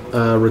jury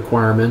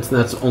requirements, and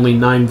that's only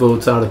 9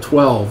 votes out of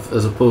 12,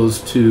 as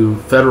opposed to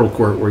federal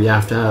court where you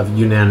have to have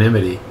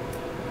unanimity.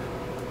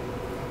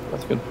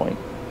 That's a good point.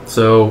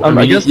 So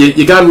I guess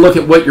you got to look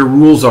at what your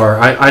rules are.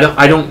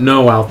 I don't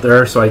know out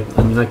there, so I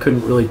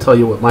couldn't really tell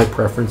you what my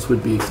preference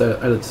would be,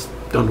 because I just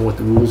don't know what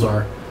the rules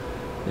are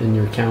in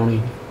your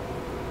county.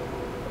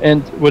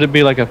 And would it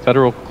be like a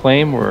federal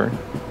claim or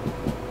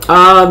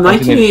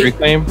 1983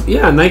 claim?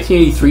 Yeah,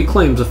 1983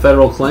 claim's a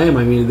federal claim.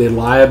 I mean, did they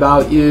lie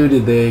about you?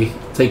 Did they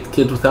take the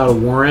kids without a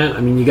warrant?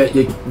 I mean, you got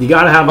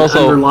to have an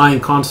underlying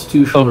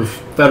constitutional or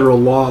federal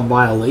law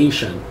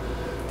violation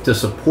to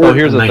support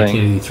a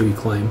 1983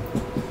 claim.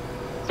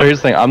 So here's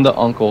the thing. I'm the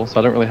uncle, so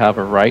I don't really have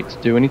a right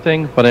to do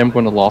anything, but I am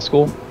going to law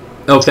school.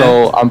 Okay.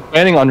 So I'm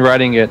planning on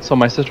writing it. So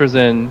my sister's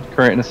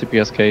current in a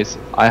CPS case.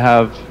 I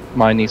have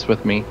my niece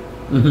with me.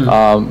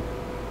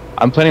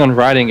 I'm planning on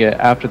writing it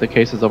after the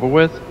case is over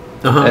with.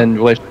 In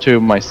relation to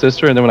my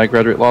sister, and then when I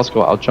graduate law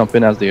school, I'll jump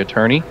in as the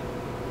attorney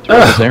to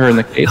represent her in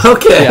the case.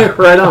 Okay,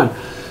 right on.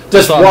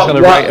 Just so I'm just going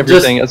to write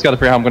everything. It's got to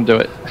figure out how I'm going to do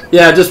it.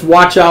 Yeah, just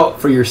watch out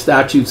for your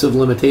statutes of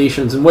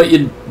limitations, and what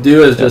you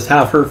do is just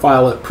have her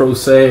file it pro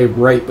se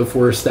right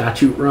before a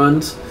statute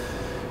runs,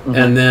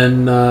 and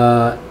then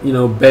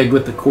beg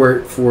with the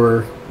court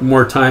for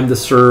more time to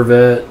serve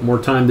it, more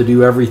time to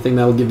do everything.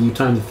 That'll give you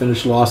time to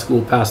finish law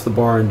school, pass the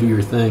bar, and do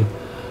your thing.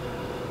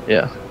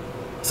 Yeah.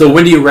 So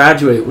when do you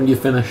graduate? When do you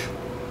finish?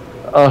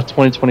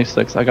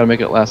 2026. I gotta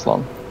make it last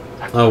long.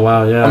 Oh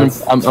wow, yeah.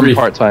 I'm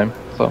part time,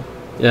 so.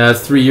 Yeah,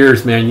 it's 3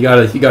 years, man. You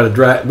gotta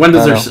drag. When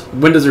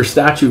does their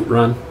statute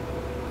run?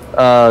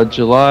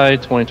 July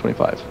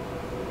 2025.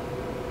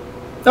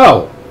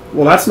 Oh,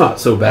 well, that's not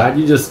so bad.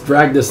 You just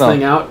drag this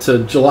thing out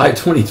to July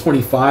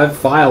 2025,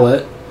 file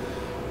it,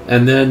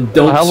 and then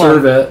don't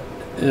serve it,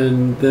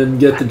 and then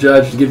get the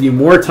judge to give you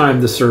more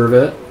time to serve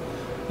it.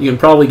 You can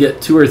probably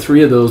get 2 or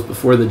 3 of those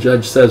before the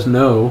judge says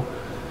no,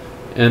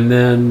 and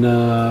then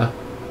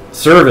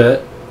serve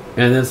it,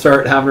 and then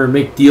start having her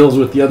make deals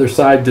with the other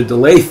side to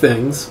delay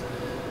things,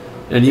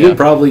 and you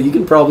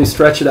can probably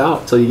stretch it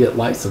out until you get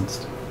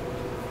licensed.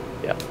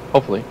 Yeah,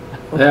 hopefully.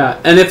 Yeah,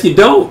 and if you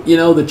don't,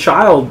 the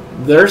child,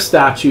 their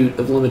statute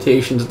of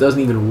limitations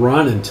doesn't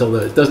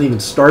even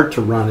start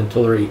to run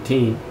until they're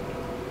 18.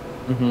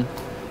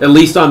 Mm-hmm. At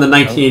least on the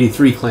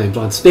 1983 claims.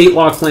 On state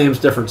law claims,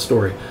 different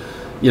story.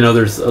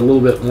 There's a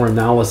little bit more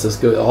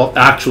analysis.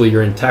 Actually,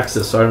 you're in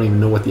Texas, so I don't even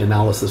know what the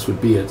analysis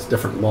would be. It's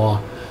different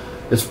law.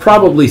 It's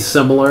probably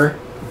similar,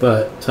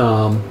 but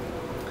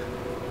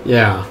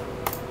yeah.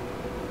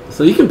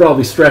 So you can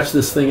probably stretch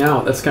this thing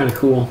out. That's kind of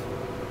cool.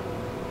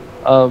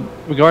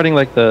 Regarding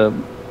like the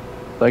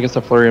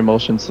flurry of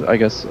motions, with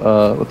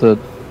the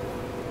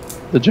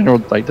general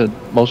the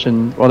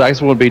motion. Well, the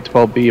actual would be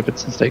 12B if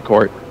it's in state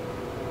court.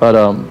 But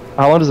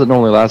how long does it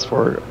normally last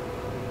for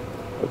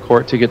a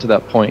court to get to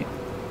that point?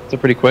 Is it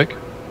pretty quick?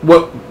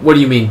 What do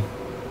you mean?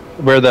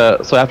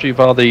 So after you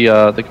file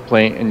the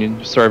complaint and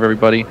you serve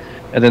everybody,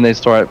 and then they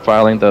start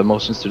filing the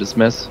motions to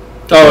dismiss.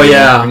 Oh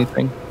yeah.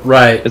 Anything?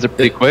 Right. Is it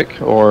pretty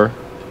quick or?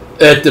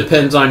 It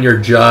depends on your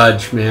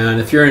judge, man.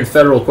 If you're in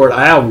federal court,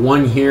 I have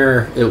one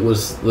here. It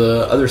was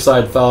the other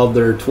side filed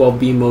their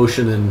 12B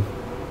motion in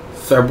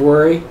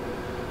February.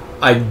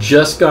 I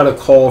just got a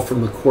call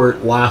from the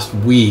court last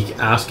week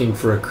asking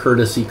for a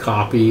courtesy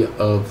copy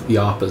of the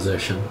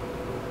opposition.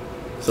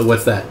 So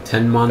what's that,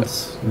 10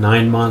 months,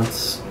 9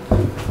 months?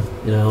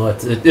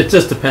 It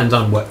just depends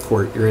on what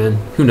court you're in.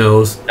 Who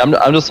knows? I'm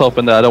just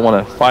hoping that I don't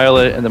want to file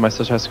it and then my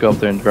sister has to go up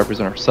there and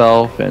represent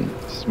herself and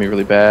it's just going to be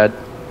really bad.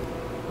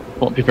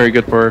 Won't be very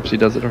good for her if she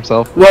does it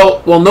herself.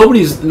 Well,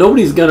 nobody's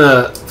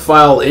gonna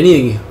file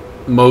any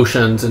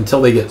motions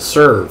until they get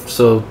served.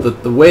 So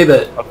the way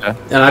that,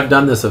 and I've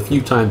done this a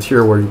few times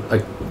here where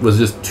I was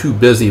just too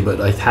busy,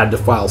 but I had to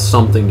file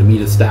something to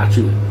meet a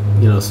statute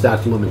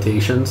of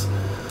limitations.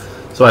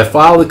 So I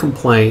filed a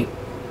complaint,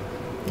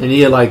 and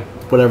you get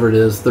whatever it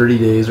is, 30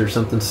 days or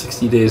something,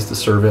 60 days to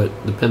serve it.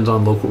 Depends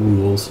on local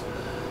rules.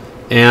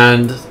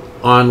 And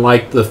on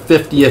the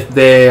 50th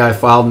day, I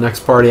filed an ex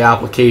parte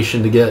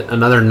application to get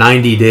another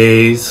 90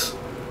 days.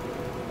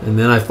 And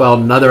then I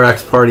filed another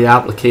ex parte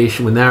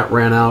application when that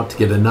ran out to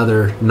get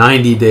another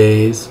 90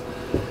 days.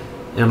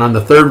 And on the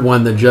third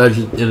one, the judge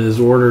in his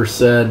order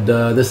said,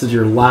 this is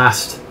your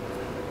last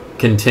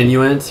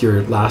continuance,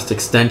 your last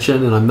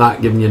extension, and I'm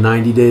not giving you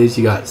 90 days,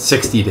 you got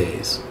 60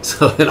 days.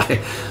 So then I,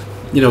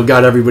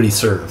 got everybody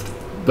served.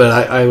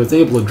 But I was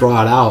able to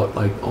draw it out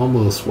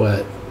almost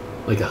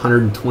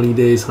 120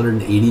 days,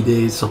 180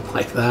 days, something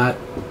like that.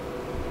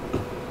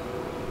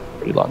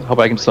 Pretty long. I hope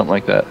I can do something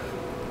like that.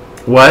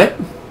 What?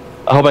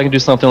 I hope I can do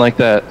something like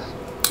that.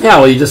 Yeah,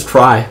 well, you just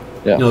try.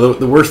 Yeah.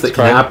 The worst that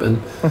can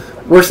happen,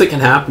 worst that can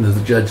happen is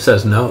the judge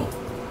says no.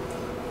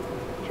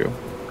 True.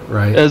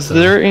 Right.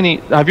 There any?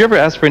 Have you ever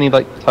asked for any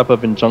type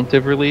of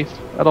injunctive relief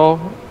at all?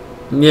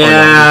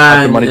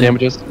 Yeah. Money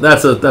damages.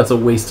 That's a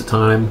waste of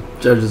time.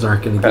 Judges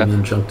aren't going to give you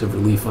injunctive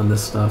relief on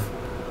this stuff.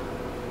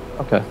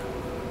 Okay.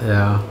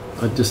 Yeah.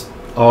 I just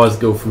always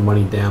go for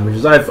money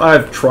damages.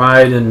 I've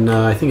tried, and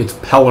I think it's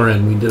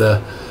Pellerin. We did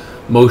a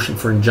motion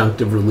for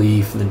injunctive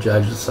relief, and the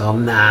judge said,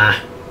 nah.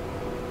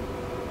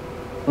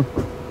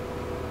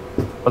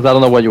 But I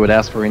don't know what you would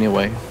ask for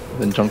anyway.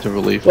 Injunctive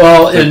relief.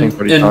 Well,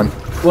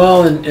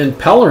 in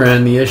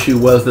Pellerin, the issue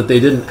was that they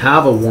didn't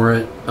have a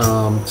warrant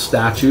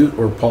statute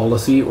or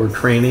policy or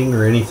training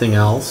or anything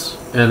else,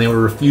 and they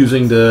were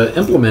refusing to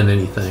implement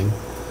anything.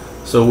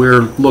 So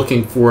we're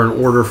looking for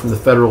an order from the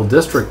federal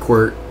district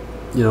court,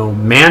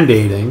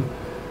 mandating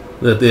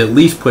that they at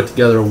least put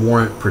together a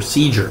warrant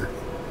procedure.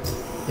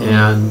 Mm-hmm.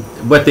 And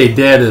what they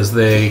did is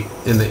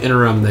in the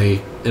interim,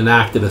 they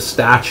enacted a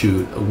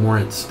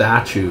warrant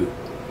statute,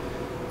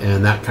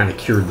 and that kind of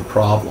cured the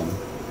problem.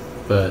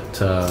 But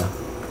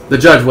the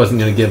judge wasn't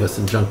going to give us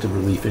injunctive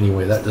relief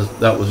anyway.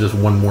 That was just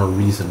one more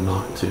reason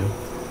not to.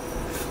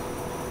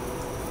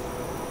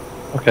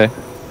 Okay.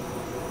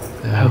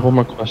 Yeah. I have one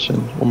more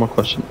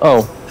question.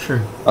 Oh,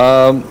 sure.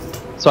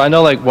 So I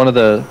know one of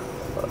the,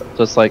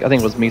 just I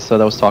think it was Misa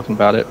that was talking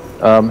about it.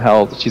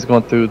 How she's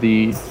going through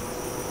the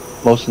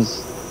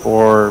motions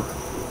for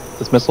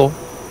dismissal.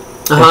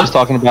 And she's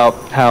talking about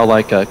how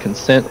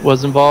consent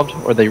was involved,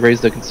 or they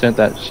raised the consent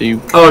that she.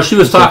 Oh, she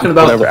was talking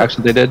about whatever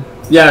action they did.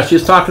 Yeah, she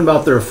was talking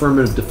about their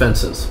affirmative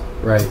defenses,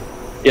 right?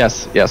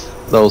 Yes,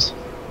 those.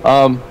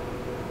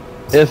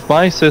 If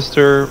my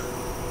sister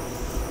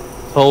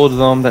told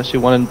them that she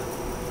wanted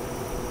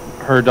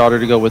her daughter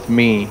to go with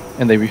me,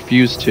 and they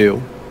refused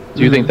to,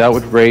 do you think that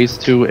would raise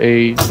to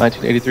a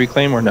 1983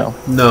 claim or no?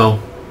 No.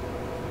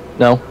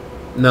 No.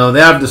 No,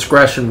 they have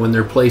discretion when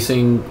they're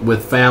placing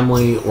with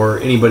family or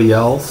anybody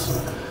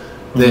else.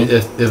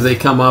 If they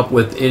come up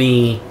with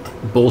any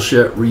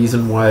bullshit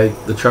reason why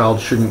the child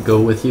shouldn't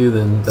go with you,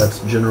 then that's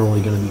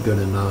generally going to be good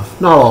enough.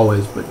 Not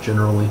always, but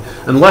generally.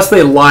 Unless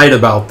they lied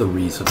about the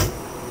reason.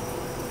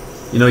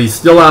 You know, you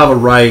still have a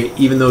right,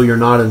 even though you're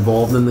not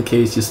involved in the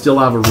case, you still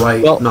have a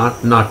right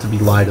not to be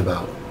lied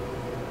about.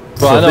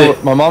 Well, So I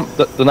know my mom,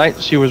 the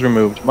night she was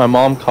removed, my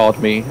mom called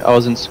me. I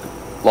was in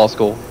law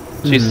school.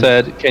 She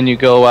said, can you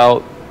go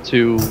out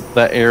to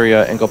that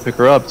area and go pick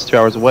her up? It's 2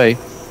 hours away.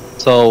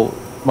 So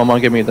my mom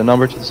gave me the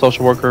number to the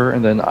social worker,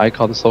 and then I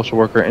called the social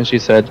worker, and she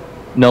said,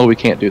 no, we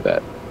can't do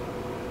that.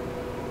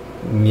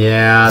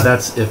 Yeah,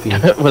 that's iffy.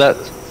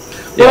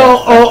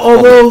 Well,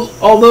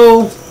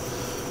 although,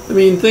 I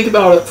mean, think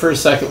about it for a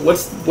second.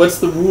 What's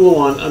the rule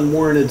on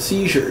unwarranted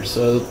seizures?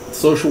 A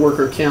social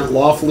worker can't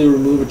lawfully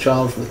remove a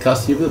child from the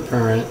custody of the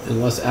parent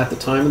unless at the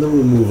time of the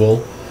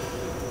removal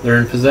they're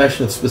in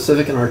possession of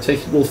specific and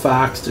articulable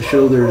facts to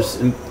show there's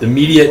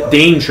immediate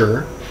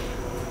danger,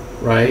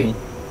 right,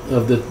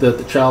 of that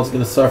the child's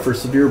going to suffer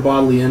severe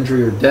bodily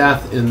injury or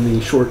death in the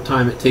short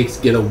time it takes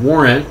to get a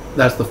warrant.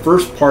 That's the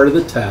first part of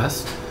the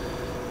test.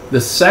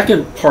 The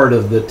second part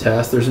of the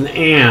test, there's an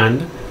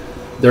and.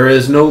 There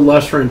is no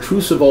lesser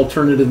intrusive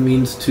alternative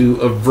means to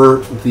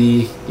avert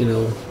the,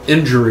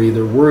 injury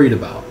they're worried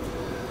about.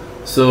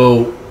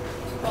 So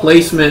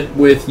placement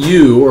with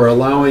you or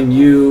allowing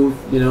you,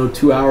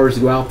 2 hours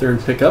to go out there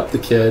and pick up the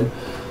kid,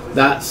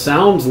 that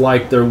sounds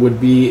like there would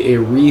be a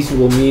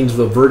reasonable means of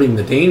averting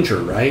the danger,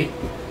 right?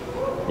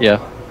 Yeah.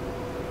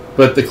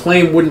 But the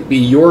claim wouldn't be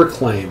your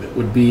claim. It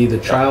would be the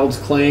child's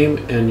claim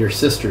and your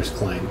sister's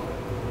claim.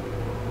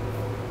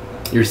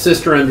 Your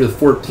sister under the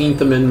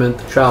 14th Amendment,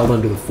 the child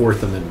under the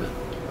 4th Amendment,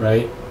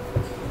 right?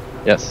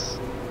 Yes.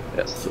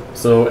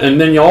 So, and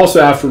then you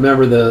also have to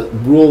remember the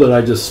rule that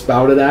I just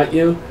spouted at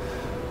you.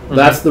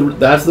 That's the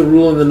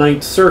rule in the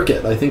Ninth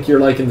Circuit. I think you're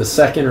like in the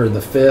 2nd or the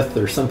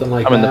 5th or something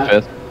like that. I'm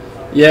in the 5th.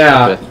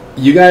 Yeah,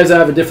 you guys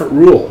have a different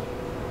rule.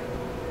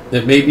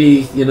 It may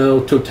be,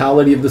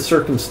 totality of the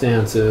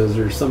circumstances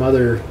or some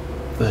other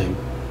thing.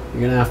 You're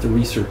going to have to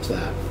research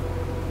that.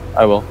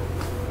 I will.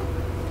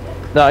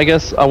 Now, I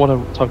guess I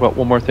want to talk about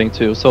one more thing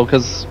too. So,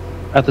 because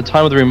at the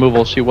time of the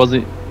removal,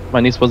 my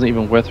niece wasn't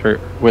even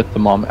with the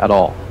mom at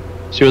all.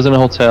 She was in a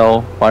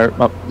hotel.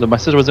 My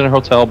sister was in a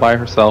hotel by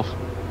herself.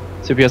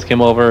 CPS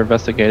came over,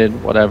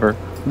 investigated, whatever.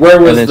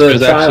 Where was the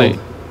child?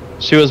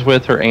 She was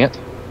with her aunt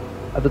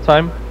at the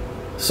time.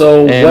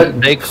 So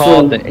they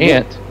called the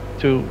aunt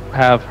to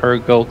have her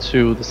go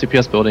to the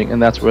CPS building,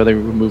 and that's where they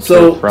removed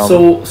her from.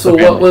 So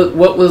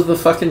what was the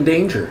fucking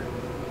danger?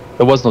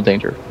 There was no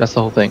danger. That's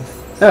the whole thing.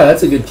 Yeah,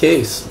 that's a good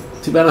case.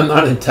 Too bad I'm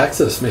not in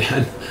Texas,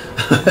 man.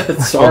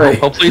 Sorry.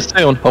 Well,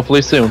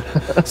 hopefully soon.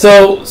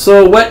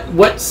 So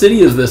what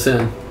city is this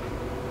in?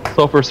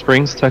 Sulphur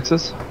Springs,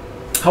 Texas.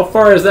 How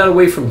far is that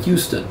away from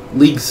Houston,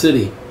 League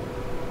City?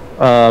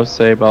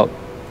 Say about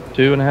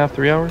 2.5,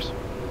 3 hours.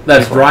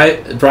 That's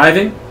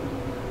driving?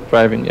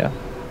 Driving, yeah.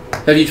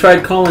 Have you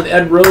tried calling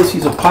Ed Rose?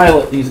 He's a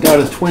pilot. He's got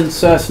a twin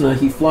Cessna.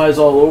 He flies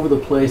all over the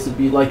place. It'd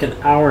be like an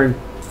hour and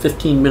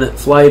 15-minute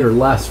flight or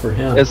less for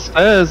him. It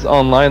says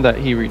online that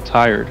he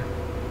retired,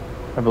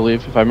 I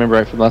believe, if I remember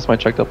right from the last time I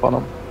checked up on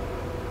him.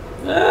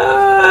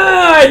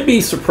 I'd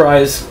be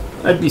surprised.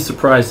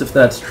 If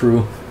that's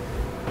true.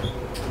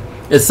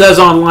 It says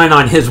online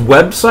on his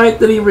website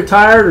that he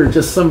retired, or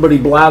just somebody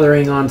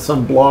blathering on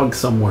some blog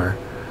somewhere?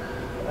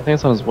 I think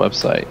it's on his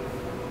website.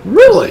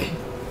 Really?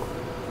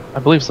 I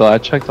believe so. I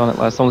checked on it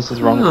last time. This is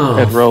wrong.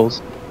 Ed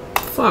Rose.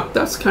 Fuck,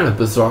 that's kind of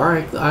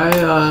bizarre.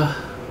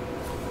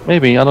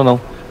 Maybe, I don't know.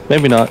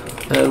 Maybe not.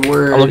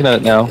 Edward. I'm looking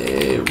at it now.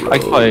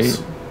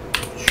 Rose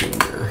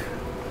Jr.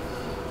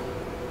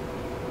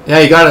 Yeah,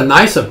 he got a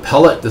nice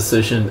appellate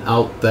decision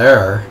out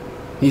there.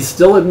 He's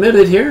still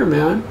admitted here,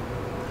 man.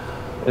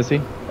 Is he?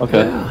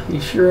 Okay. Yeah, he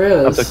sure is.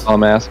 I have to call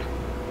him, ask.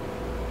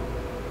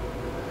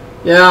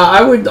 Yeah,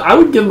 I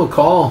would give him a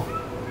call.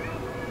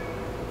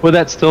 Would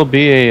that still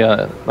be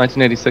a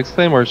 1986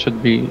 claim, or it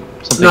should be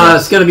something No,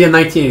 else? It's going to be a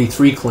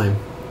 1983 claim.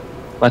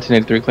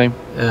 1983 claim?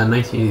 Yeah,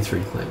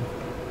 1983 claim.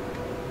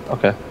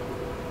 Okay.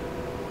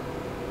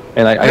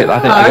 And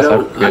I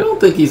don't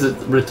think he's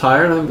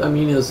retired. I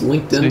mean, his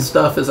LinkedIn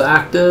stuff is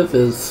active.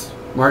 His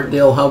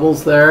Martindale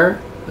Hubbell's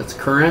there. That's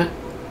current.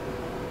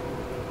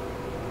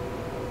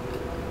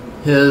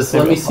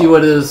 Let me see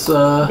what his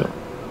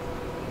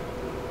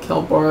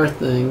CalBar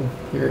thing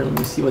here. Let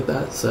me see what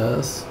that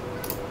says.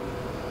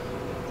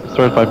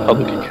 Certified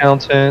public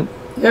accountant.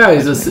 Yeah,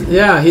 he's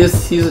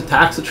a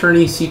tax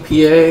attorney,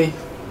 CPA.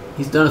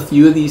 He's done a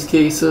few of these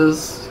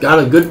cases. He's got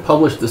a good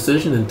published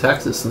decision in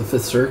Texas in the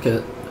 5th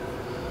Circuit.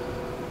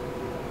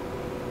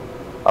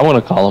 I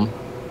want to call him.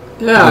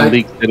 Yeah.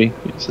 League City.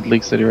 You said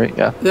League City, right?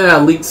 Yeah. Yeah,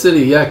 League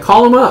City. Yeah,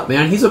 call him up,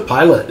 man. He's a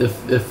pilot.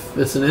 If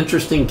it's an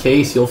interesting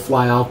case, he'll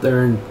fly out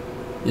there and,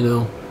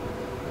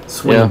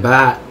 swing a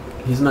bat.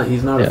 He's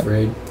not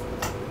afraid.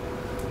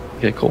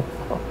 Okay, cool.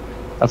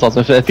 That's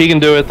awesome. If he can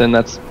do it, then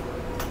that's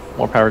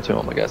more power to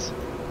him, I guess.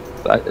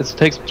 it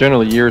takes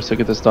generally years to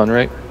get this done,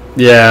 right?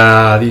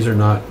 Yeah, these are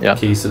not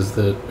cases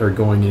that are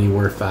going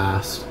anywhere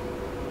fast.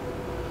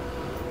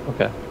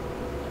 Okay.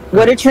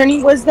 What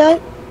attorney was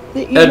that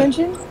you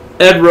mentioned?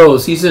 Ed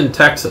Rose. He's in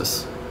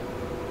Texas.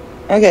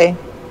 Okay.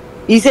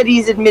 You said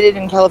he's admitted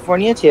in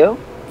California too?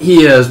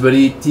 He is, but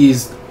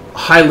he's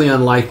highly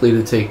unlikely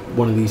to take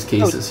one of these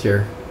cases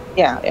here.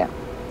 Yeah,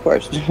 of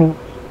course.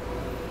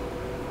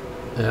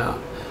 Yeah.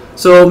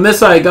 So,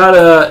 Miss, I got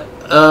a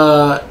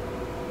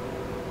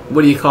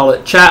what do you call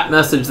it? Chat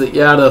message that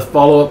you had a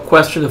follow-up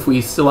question. If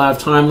we still have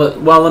time,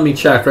 let me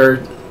check.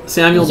 Or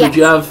Samuel,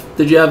 yes.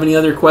 did you have any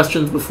other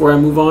questions before I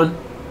move on?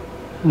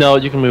 No,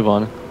 you can move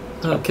on.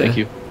 Okay. Thank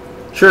you.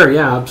 Sure.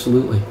 Yeah.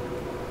 Absolutely.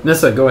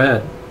 Nissa, go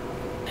ahead.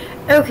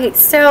 Okay,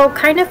 so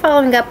kind of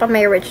following up on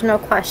my original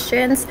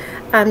questions,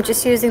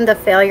 just using the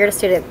failure to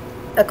state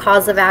a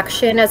cause of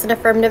action as an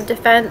affirmative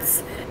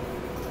defense,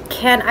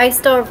 can I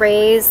still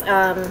raise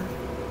the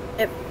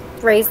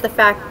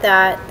fact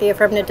that the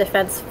affirmative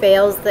defense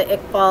fails the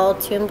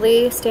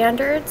Iqbal-Twombly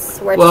standards?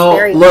 Where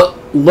it's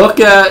look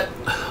at,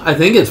 I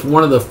think it's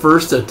one of the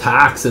first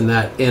attacks in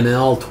that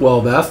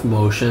NL-12F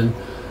motion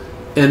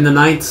in the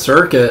Ninth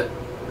Circuit.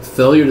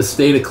 Failure to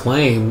state a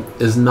claim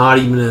is not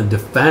even a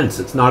defense.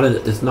 It's not a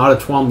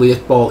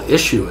Twombly-Iqbal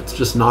issue. It's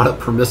just not a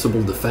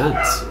permissible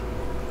defense.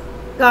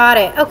 Got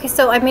it. Okay,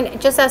 so I mean,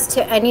 just as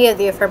to any of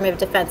the affirmative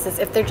defenses,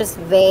 if they're just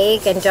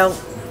vague and don't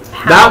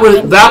have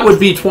that would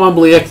be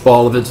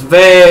Twombly-Iqbal. If it's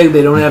vague,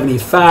 they don't have any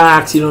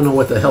facts, you don't know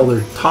what the hell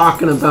they're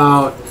talking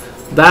about,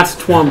 that's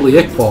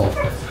Twombly-Iqbal.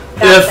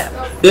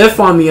 Gotcha. If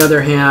on the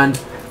other hand,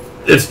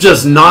 it's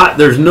just not,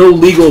 there's no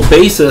legal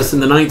basis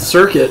in the Ninth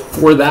Circuit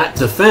for that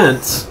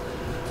defense,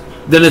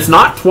 then it's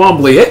not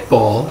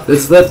Twombly-Iqbal.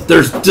 It's that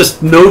there's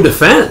just no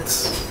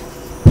defense.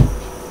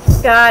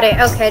 Got it.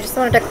 Okay, I just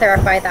wanted to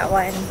clarify that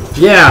one.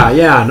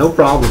 Yeah, no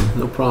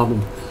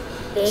problem.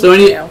 Thank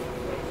you.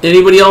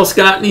 Anybody else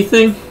got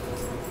anything?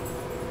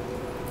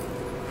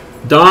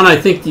 Don, I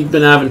think you've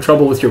been having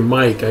trouble with your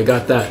mic. I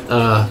got that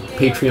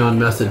Patreon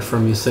message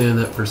from you saying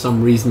that for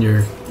some reason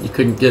you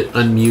couldn't get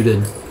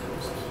unmuted.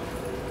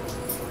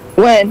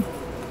 When?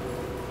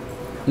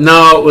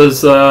 No, it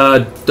was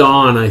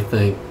Dawn, I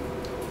think.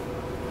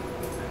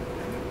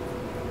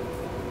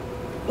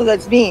 Well,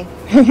 that's me.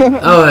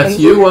 Oh, that's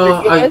you?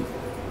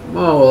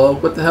 Well,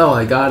 what the hell?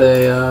 I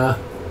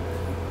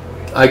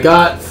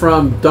got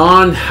from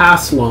Don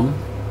Haslam.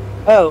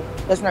 Oh,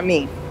 that's not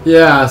me.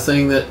 Yeah,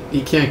 saying that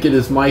he can't get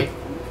his mic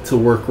to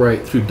work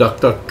right through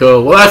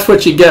DuckDuckGo. Well, that's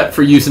what you get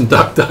for using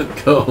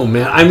DuckDuckGo,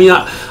 man. I mean,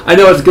 I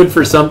know it's good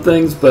for some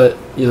things, but,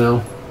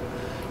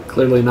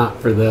 clearly not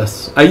for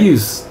this. I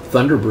use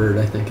Thunderbird,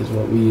 I think, is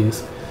what we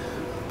use.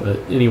 But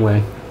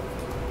anyway.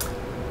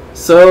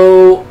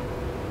 So,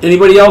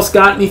 anybody else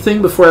got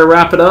anything before I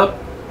wrap it up?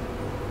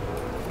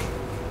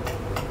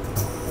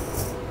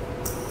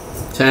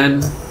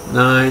 10,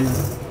 9,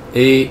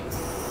 8,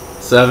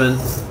 7,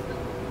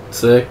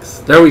 6.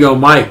 There we go,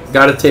 Mike.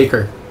 Got to take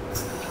her.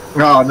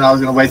 No, I was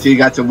going to wait till you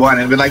got to 1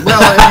 and be like, no,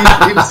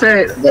 you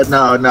say it. But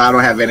no, I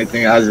don't have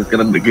anything. I was just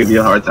going to give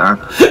you a hard time.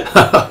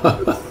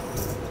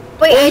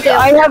 Wait,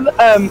 I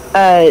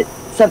have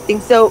something.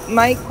 So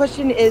my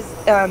question is,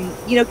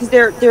 because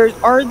there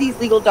are these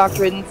legal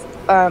doctrines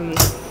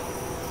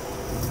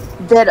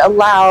that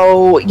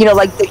allow,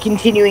 like the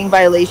continuing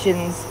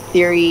violations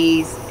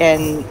theories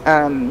and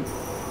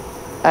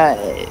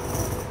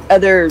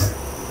other,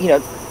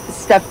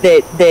 stuff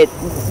that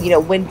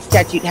when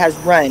statute has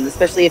run,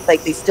 especially if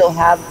like they still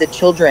have the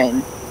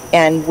children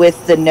and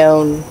with the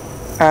known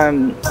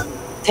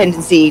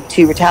tendency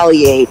to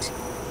retaliate.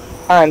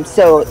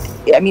 So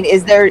I mean,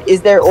 is there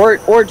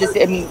or just,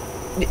 I mean,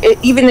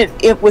 even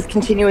with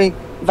continuing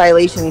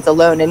violations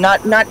alone, and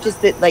not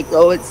just that, like,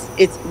 oh,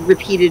 it's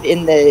repeated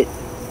in the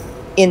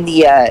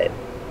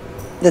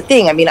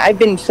thing. I mean, I've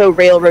been so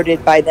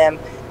railroaded by them.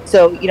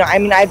 So, I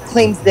mean, I have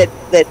claims that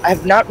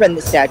have not run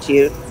the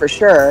statute for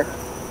sure.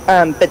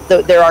 But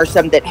there are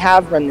some that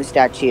have run the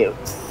statute.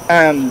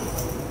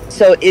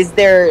 So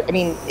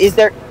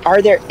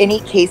are there any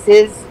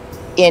cases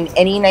in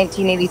any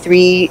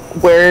 1983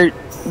 where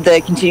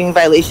the continuing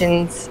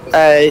violations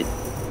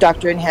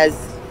doctrine has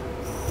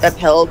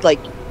upheld, like?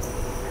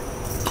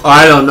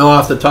 I don't know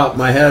off the top of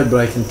my head, but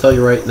I can tell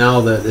you right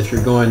now that if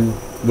you're going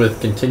with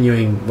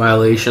continuing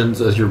violations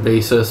as your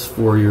basis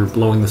for your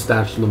blowing the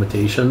statute of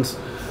limitations,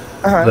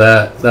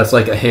 that's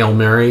like a Hail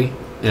Mary,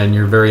 and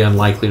you're very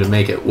unlikely to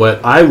make it. What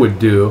I would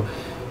do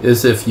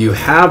is, if you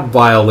have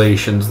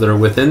violations that are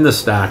within the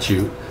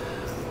statute,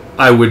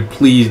 I would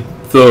plead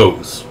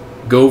those.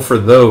 Go for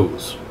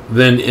those.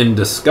 Then in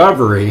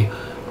discovery,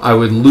 I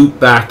would loop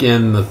back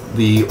in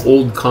the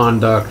old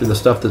conduct or the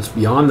stuff that's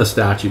beyond the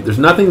statute. There's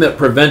nothing that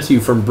prevents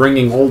you from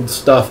bringing old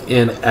stuff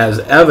in as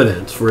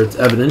evidence for its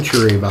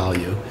evidentiary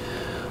value.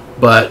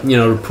 But,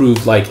 to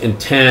prove like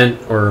intent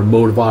or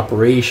mode of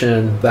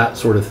operation, that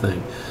sort of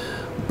thing.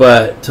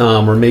 But,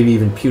 or maybe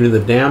even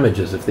punitive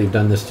damages if they've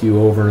done this to you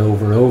over and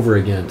over and over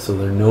again, so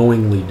they're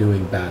knowingly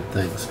doing bad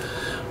things.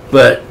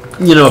 But,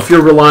 you know, if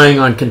you're relying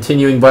on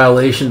continuing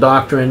violation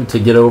doctrine to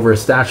get over a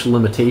statute of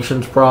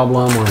limitations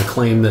problem on a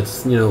claim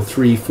that's, you know,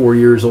 3-4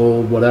 years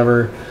old,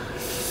 whatever,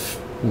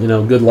 you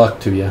know, good luck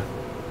to you.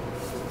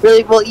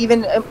 Really? Well,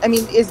 even, I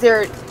mean,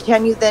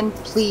 can you then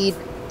plead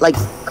like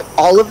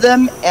all of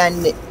them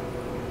and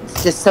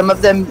just some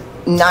of them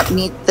not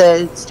meet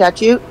the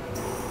statute?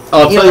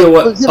 I'll tell you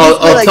what.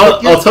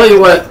 I'll tell you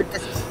what.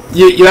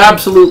 You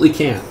absolutely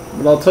can't.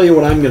 But I'll tell you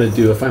what I'm going to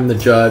do. If I'm the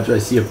judge, I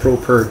see a pro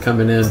per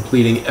coming in,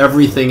 pleading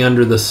everything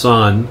under the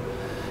sun,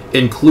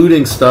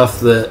 including stuff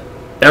that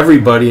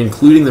everybody,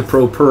 including the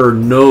pro per,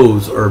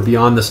 knows are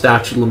beyond the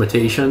statute of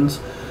limitations.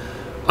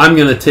 I'm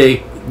going to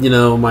take, you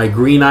know, my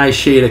green eye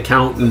shade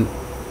accountant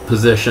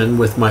position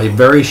with my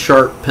very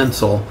sharp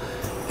pencil,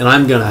 and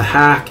I'm going to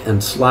hack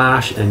and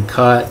slash and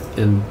cut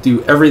and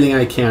do everything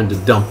I can to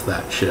dump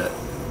that shit.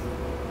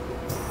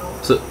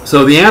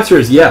 So the answer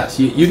is yes.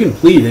 You can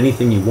plead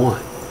anything you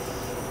want.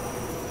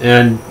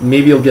 And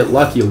maybe you'll get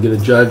lucky. You'll get a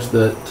judge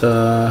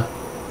that,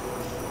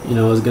 you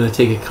know, is going to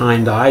take a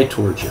kind eye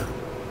towards you.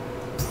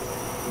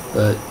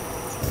 But,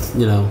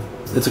 you know,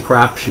 it's a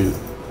crapshoot.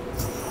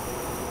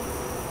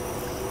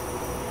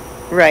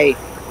 Right.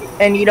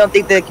 And you don't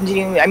think the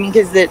continuing, I mean,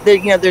 because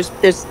you know, there's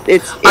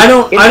I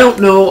don't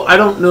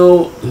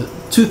know.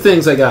 Two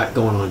things I got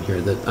going on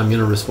here that I'm going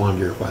to respond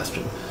to your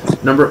question.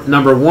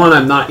 Number one,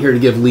 I'm not here to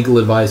give legal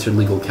advice or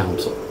legal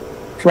counsel.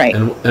 Right.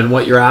 And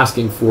what you're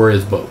asking for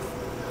is both.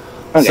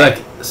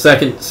 Okay.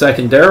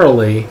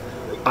 Secondarily,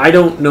 I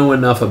don't know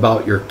enough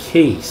about your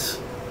case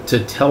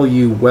to tell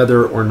you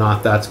whether or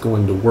not that's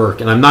going to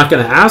work. And I'm not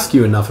going to ask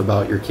you enough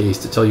about your case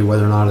to tell you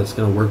whether or not it's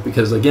going to work,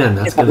 because, again,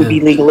 that would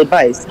be legal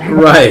advice.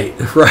 Right.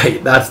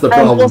 That's the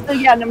problem. Well, so,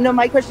 yeah, no,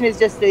 my question is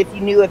just if you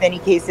knew of any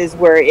cases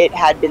where it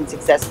had been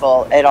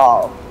successful at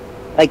all.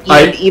 Like,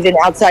 even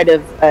outside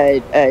of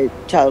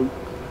child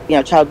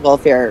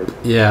welfare.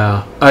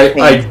 Yeah.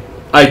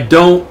 I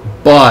don't,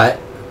 but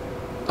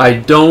I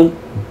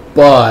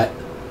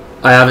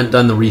haven't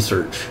done the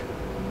research.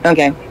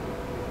 Okay.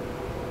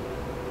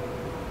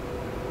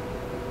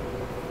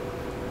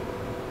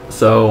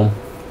 So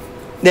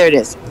there it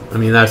is. I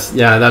mean, that's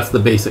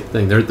the basic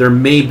thing. There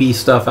may be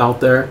stuff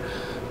out there,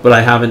 but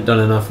I haven't done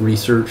enough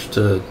research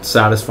to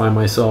satisfy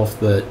myself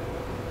that,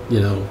 you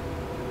know,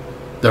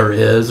 there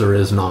is or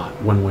is not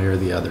one way or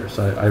the other.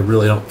 So I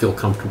really don't feel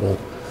comfortable,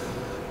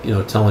 you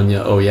know, telling you,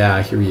 oh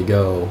yeah, here you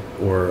go,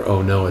 or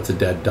oh no, it's a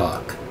dead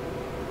duck.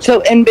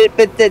 So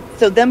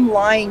so them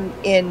lying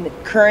in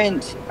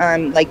current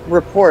like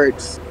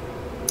reports.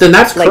 Then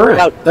that's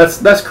current.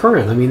 That's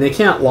current. I mean, they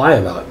can't lie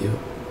about you.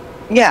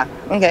 Yeah.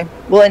 Okay.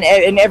 Well,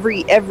 and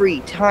every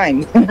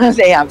time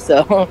they have,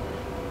 so,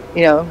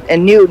 you know,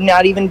 and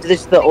not even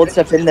just the old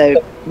stuff in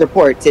the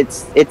reports.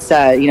 It's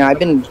you know,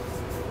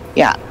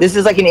 this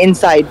is like an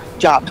inside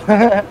job.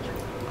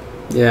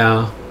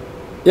 Yeah.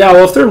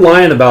 Well, if they're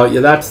lying about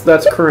you, that's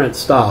current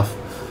stuff.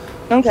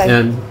 Okay.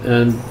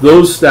 And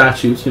those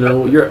statutes, you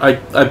know,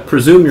 I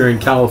presume you're in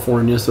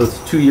California, so it's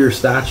a 2-year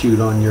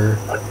statute on your,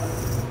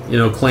 you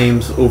know,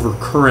 claims over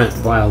current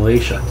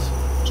violations.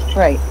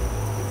 Right.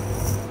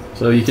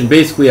 So you can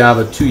basically have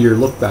a 2-year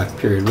look-back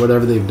period.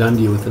 Whatever they've done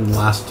to you within the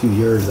last 2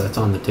 years, that's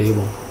on the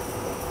table.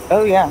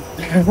 Oh, yeah.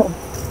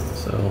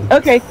 So.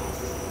 Okay.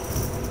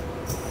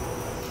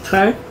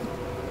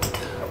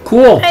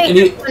 Cool.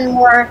 One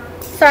more.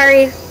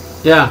 Sorry.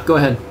 Yeah, go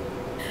ahead.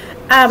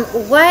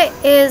 What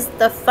is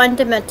the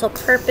fundamental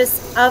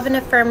purpose of an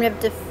affirmative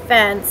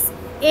defense?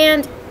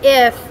 And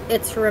if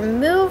it's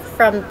removed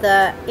from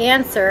the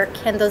answer,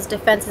 can those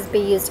defenses be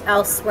used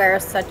elsewhere,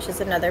 such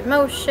as another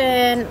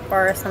motion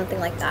or something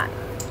like that?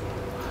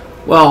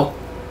 Well,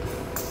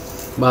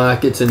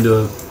 that gets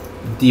into a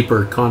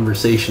deeper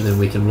conversation than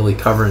we can really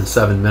cover in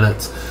 7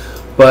 minutes.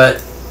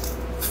 But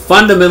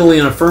fundamentally,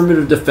 an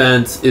affirmative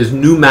defense is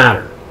new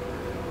matter.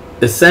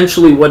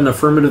 Essentially, what an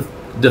affirmative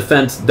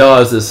defense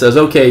does is says,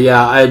 okay,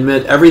 yeah, I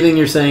admit everything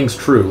you're saying is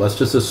true. Let's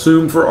just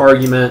assume for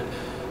argument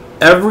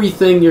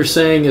everything you're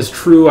saying is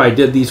true. I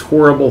did these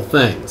horrible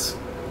things.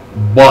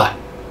 But,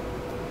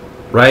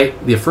 right?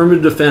 The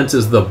affirmative defense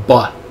is the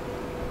but.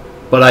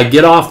 But I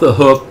get off the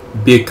hook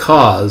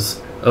because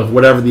of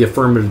whatever the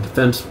affirmative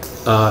defense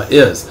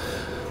is.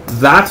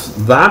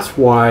 That's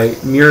why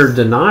mere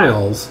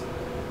denials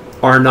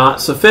are not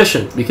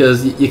sufficient,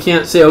 because you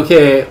can't say,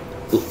 okay,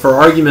 for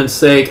argument's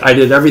sake, I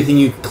did everything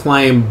you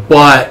claim,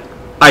 but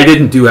I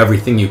didn't do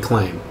everything you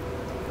claim,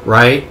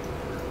 right?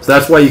 So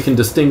that's why you can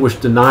distinguish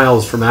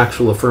denials from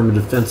actual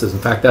affirmative defenses. In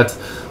fact,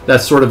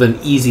 that's sort of an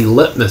easy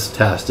litmus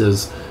test,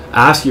 is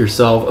ask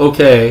yourself,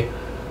 okay,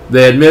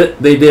 they admit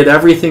they did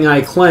everything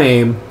I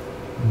claim,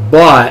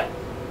 but,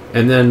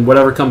 and then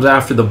whatever comes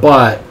after the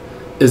but,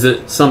 is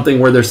it something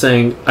where they're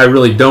saying, I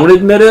really don't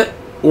admit it,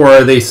 or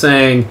are they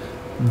saying,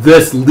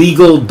 this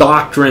legal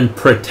doctrine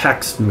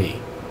protects me,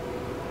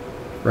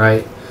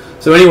 right?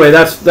 So anyway,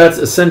 that's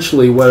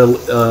essentially what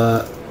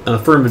an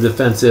affirmative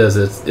defense is.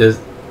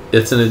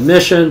 It's an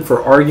admission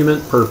for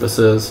argument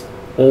purposes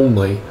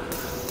only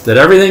that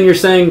everything you're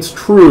saying is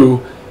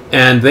true,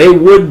 and they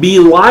would be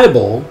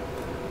liable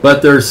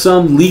but there's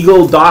some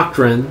legal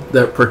doctrine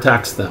that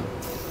protects them.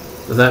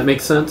 Does that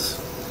make sense?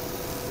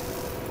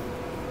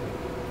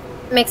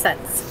 Makes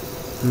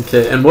sense.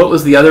 Okay, and what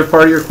was the other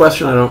part of your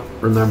question? I don't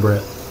remember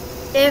it.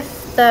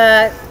 If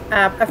the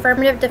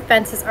affirmative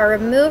defenses are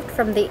removed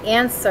from the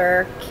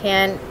answer,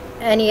 can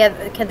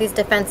these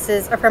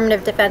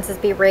affirmative defenses,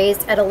 be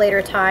raised at a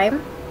later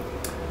time?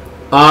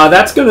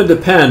 That's going to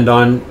depend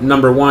on,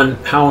 number one,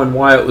 how and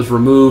why it was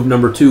removed.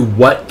 Number two,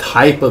 what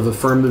type of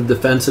affirmative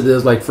defense it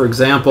is. Like, for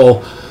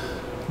example,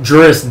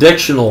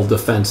 jurisdictional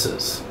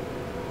defenses.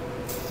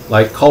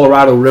 Like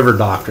Colorado River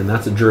Doctrine,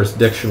 that's a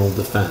jurisdictional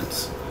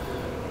defense.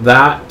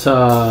 That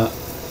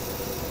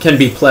can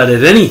be pled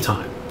at any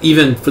time,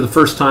 even for the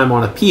first time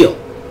on appeal.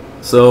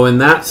 So in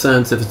that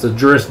sense, if it's a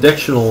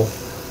jurisdictional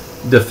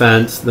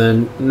defense,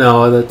 then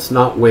no, that's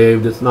not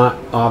waived, it's not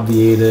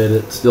obviated,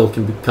 it still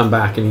can come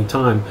back any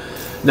time.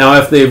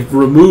 Now, if they've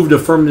removed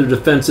affirmative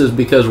defenses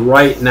because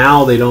right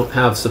now they don't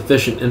have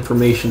sufficient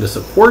information to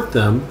support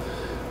them,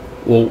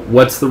 well,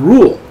 what's the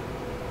rule?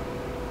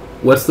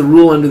 What's the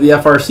rule under the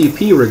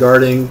FRCP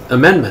regarding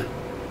amendment?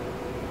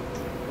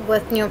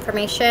 With new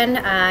information,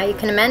 you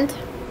can amend?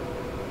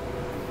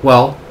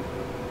 Well,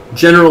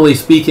 generally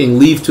speaking,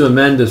 leave to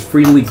amend is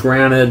freely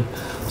granted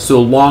so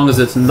long as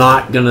it's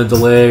not going to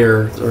delay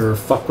or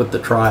fuck with the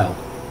trial.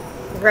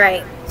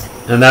 Right.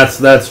 And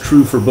that's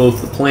true for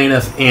both the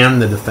plaintiff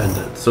and the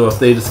defendant. So if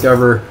they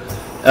discover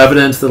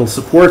evidence that'll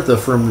support the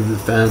affirmative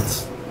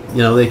defense,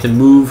 they can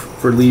move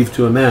for leave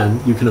to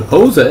amend. You can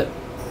oppose it,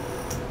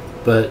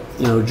 but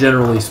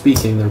generally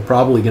speaking, they're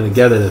probably going to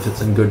get it if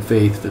it's in good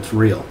faith, if it's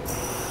real.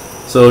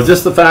 So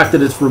just the fact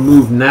that it's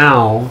removed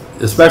now,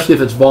 especially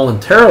if it's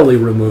voluntarily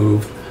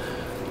removed,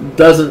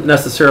 doesn't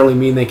necessarily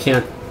mean they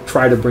can't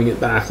try to bring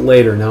it back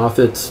later. Now, if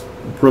it's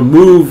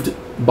removed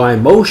by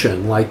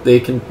motion, like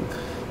they can,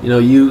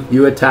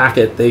 you attack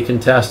it, they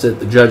contest it,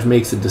 the judge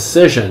makes a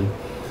decision,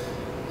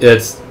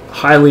 it's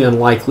highly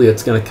unlikely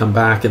it's going to come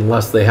back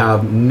unless they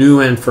have new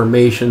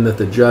information that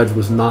the judge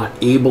was not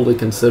able to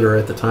consider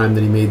at the time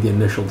that he made the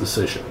initial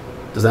decision.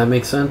 Does that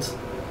make sense?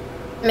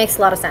 It makes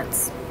a lot of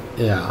sense.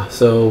 Yeah,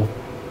 so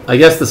I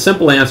guess the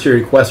simple answer to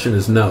your question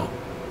is no.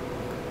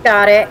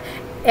 Got it.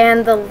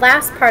 And the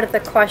last part of the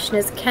question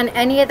is, can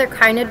any other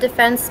kind of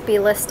defense be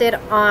listed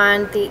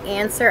on the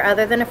answer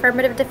other than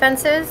affirmative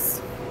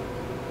defenses?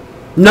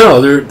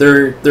 No,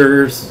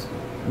 there's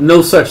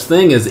no such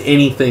thing as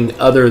anything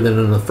other than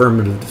an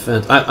affirmative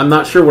defense. I'm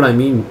not sure what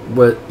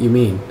you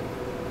mean.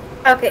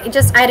 Okay,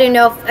 I didn't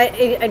know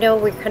if, I know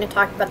we kind of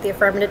talked about the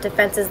affirmative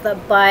defenses,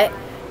 but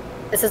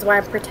this is why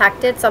I'm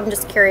protected, so I'm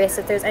just curious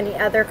if there's any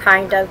other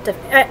kind of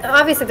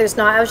obviously there's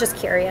not. I was just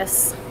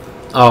curious.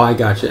 Oh, I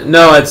gotcha.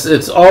 No,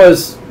 it's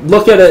always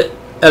look at it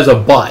as a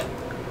but,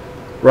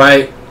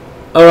 right?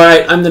 All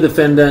right, I'm the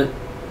defendant.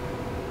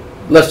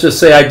 Let's just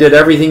say I did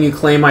everything you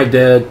claim I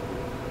did,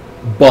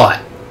 but.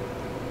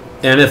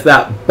 And if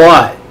that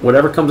but,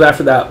 whatever comes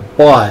after that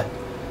but,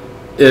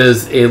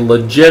 is a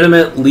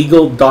legitimate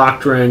legal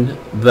doctrine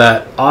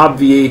that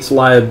obviates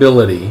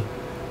liability,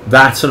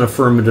 that's an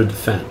affirmative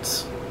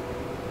defense.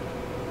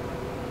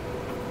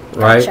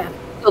 Right? Gotcha.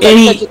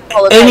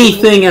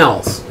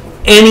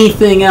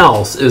 Anything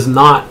else is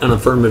not an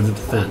affirmative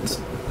defense.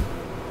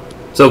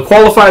 So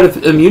qualified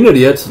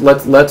immunity,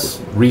 let's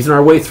reason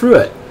our way through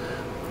it.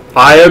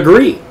 I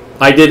agree.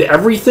 I did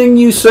everything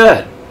you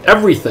said,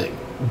 everything,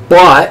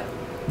 but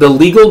the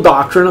legal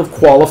doctrine of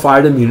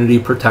qualified immunity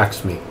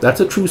protects me. That's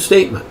a true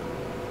statement.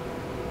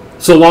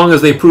 So long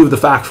as they prove the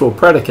factual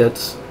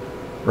predicates,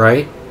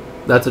 right?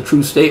 That's a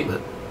true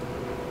statement.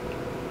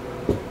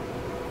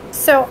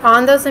 So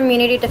on those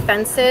immunity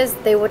defenses,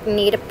 they would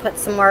need to put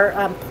some more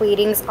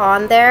pleadings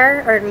on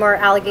there, or more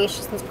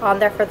allegations on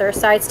there for their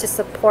sides to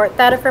support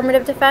that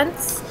affirmative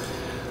defense?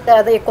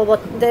 The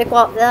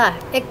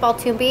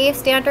Iqbal-Twombly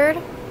standard?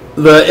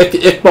 The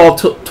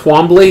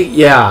Iqbal-Twombly,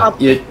 yeah.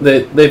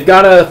 They've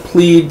got to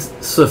plead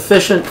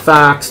sufficient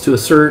facts to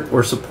assert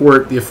or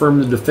support the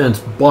affirmative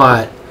defense,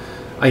 but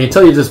I can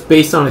tell you just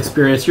based on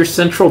experience, your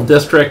central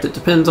district, it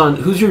depends on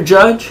who's your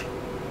judge?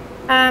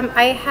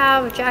 I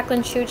have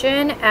Jacqueline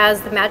Shujin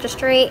as the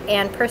magistrate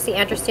and Percy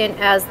Anderson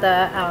as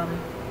the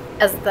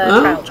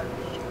trial judge.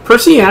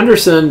 Percy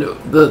Anderson,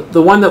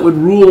 the one that would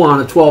rule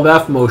on a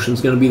 12F motion is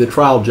going to be the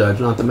trial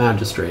judge, not the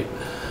magistrate.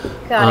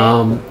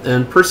 Got it.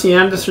 And Percy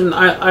Anderson,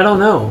 I don't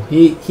know.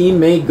 He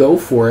may go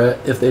for it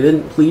if they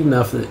didn't plead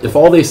enough. If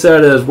all they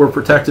said is we're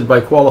protected by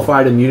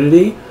qualified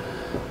immunity,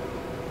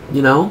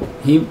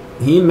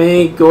 he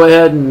may go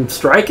ahead and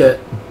strike it,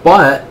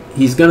 but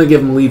he's going to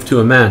give them leave to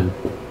amend.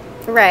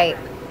 Right.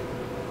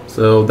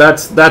 So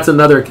that's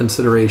another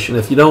consideration.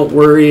 If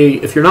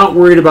you're not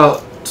worried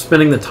about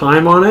spending the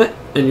time on it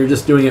and you're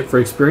just doing it for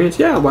experience,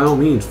 yeah, by all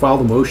means, file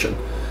the motion.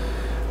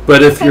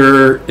 But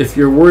if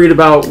you're worried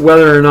about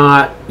whether or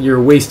not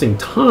you're wasting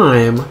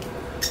time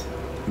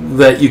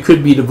that you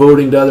could be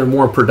devoting to other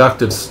more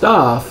productive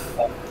stuff,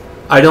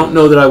 I don't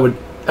know that I would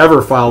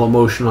ever file a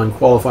motion on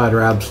qualified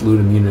or absolute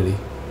immunity.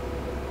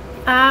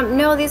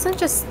 No, these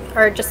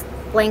are just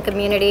blank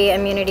immunity.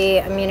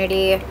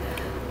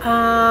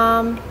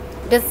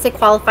 Does it say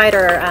qualified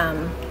or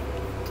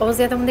what was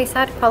the other one they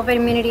said? Qualified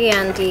immunity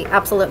and the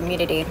absolute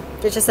immunity.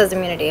 It just says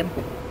immunity.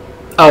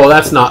 Oh, well,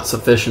 that's not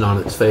sufficient on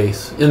its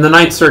face. In the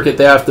Ninth Circuit,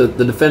 the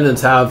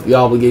defendants have the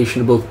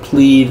obligation to both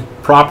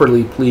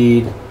properly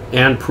plead,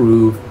 and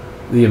prove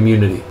the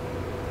immunity.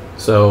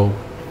 So,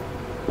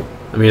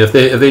 I mean, if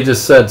they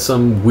just said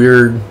some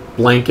weird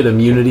blanket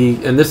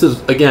immunity, and this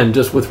is, again,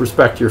 just with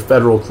respect to your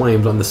federal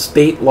claims, on the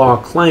state law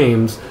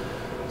claims,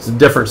 it's a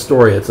different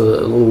story. It's a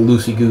little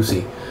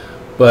loosey-goosey.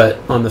 But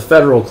on the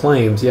federal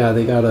claims, yeah,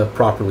 they got to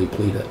properly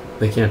plead it.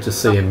 They can't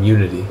just say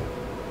immunity.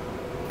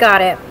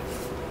 Got it.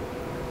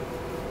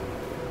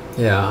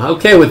 Yeah,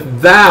 okay,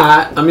 with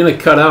that, I'm going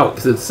to cut out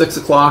because it's 6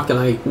 o'clock and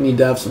I need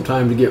to have some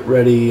time to get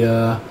ready,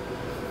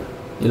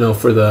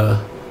 for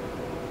the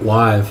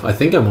live. I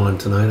think I'm on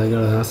tonight. I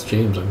got to ask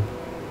James. I'm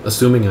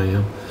assuming I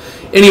am.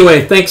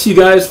 Anyway, thanks you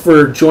guys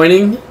for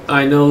joining.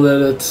 I know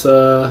that it's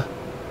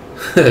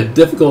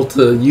difficult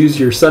to use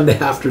your Sunday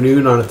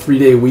afternoon on a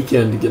 3-day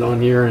weekend to get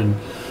on here and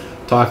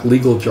talk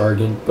legal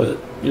jargon, but,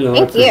 I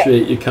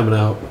appreciate you coming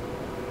out.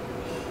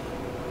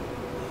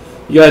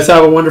 You guys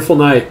have a wonderful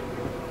night.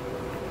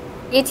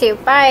 You too.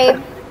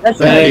 Bye. That's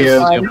Thank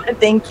fun.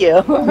 Thank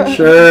you.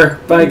 Sure.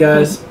 Bye,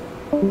 guys.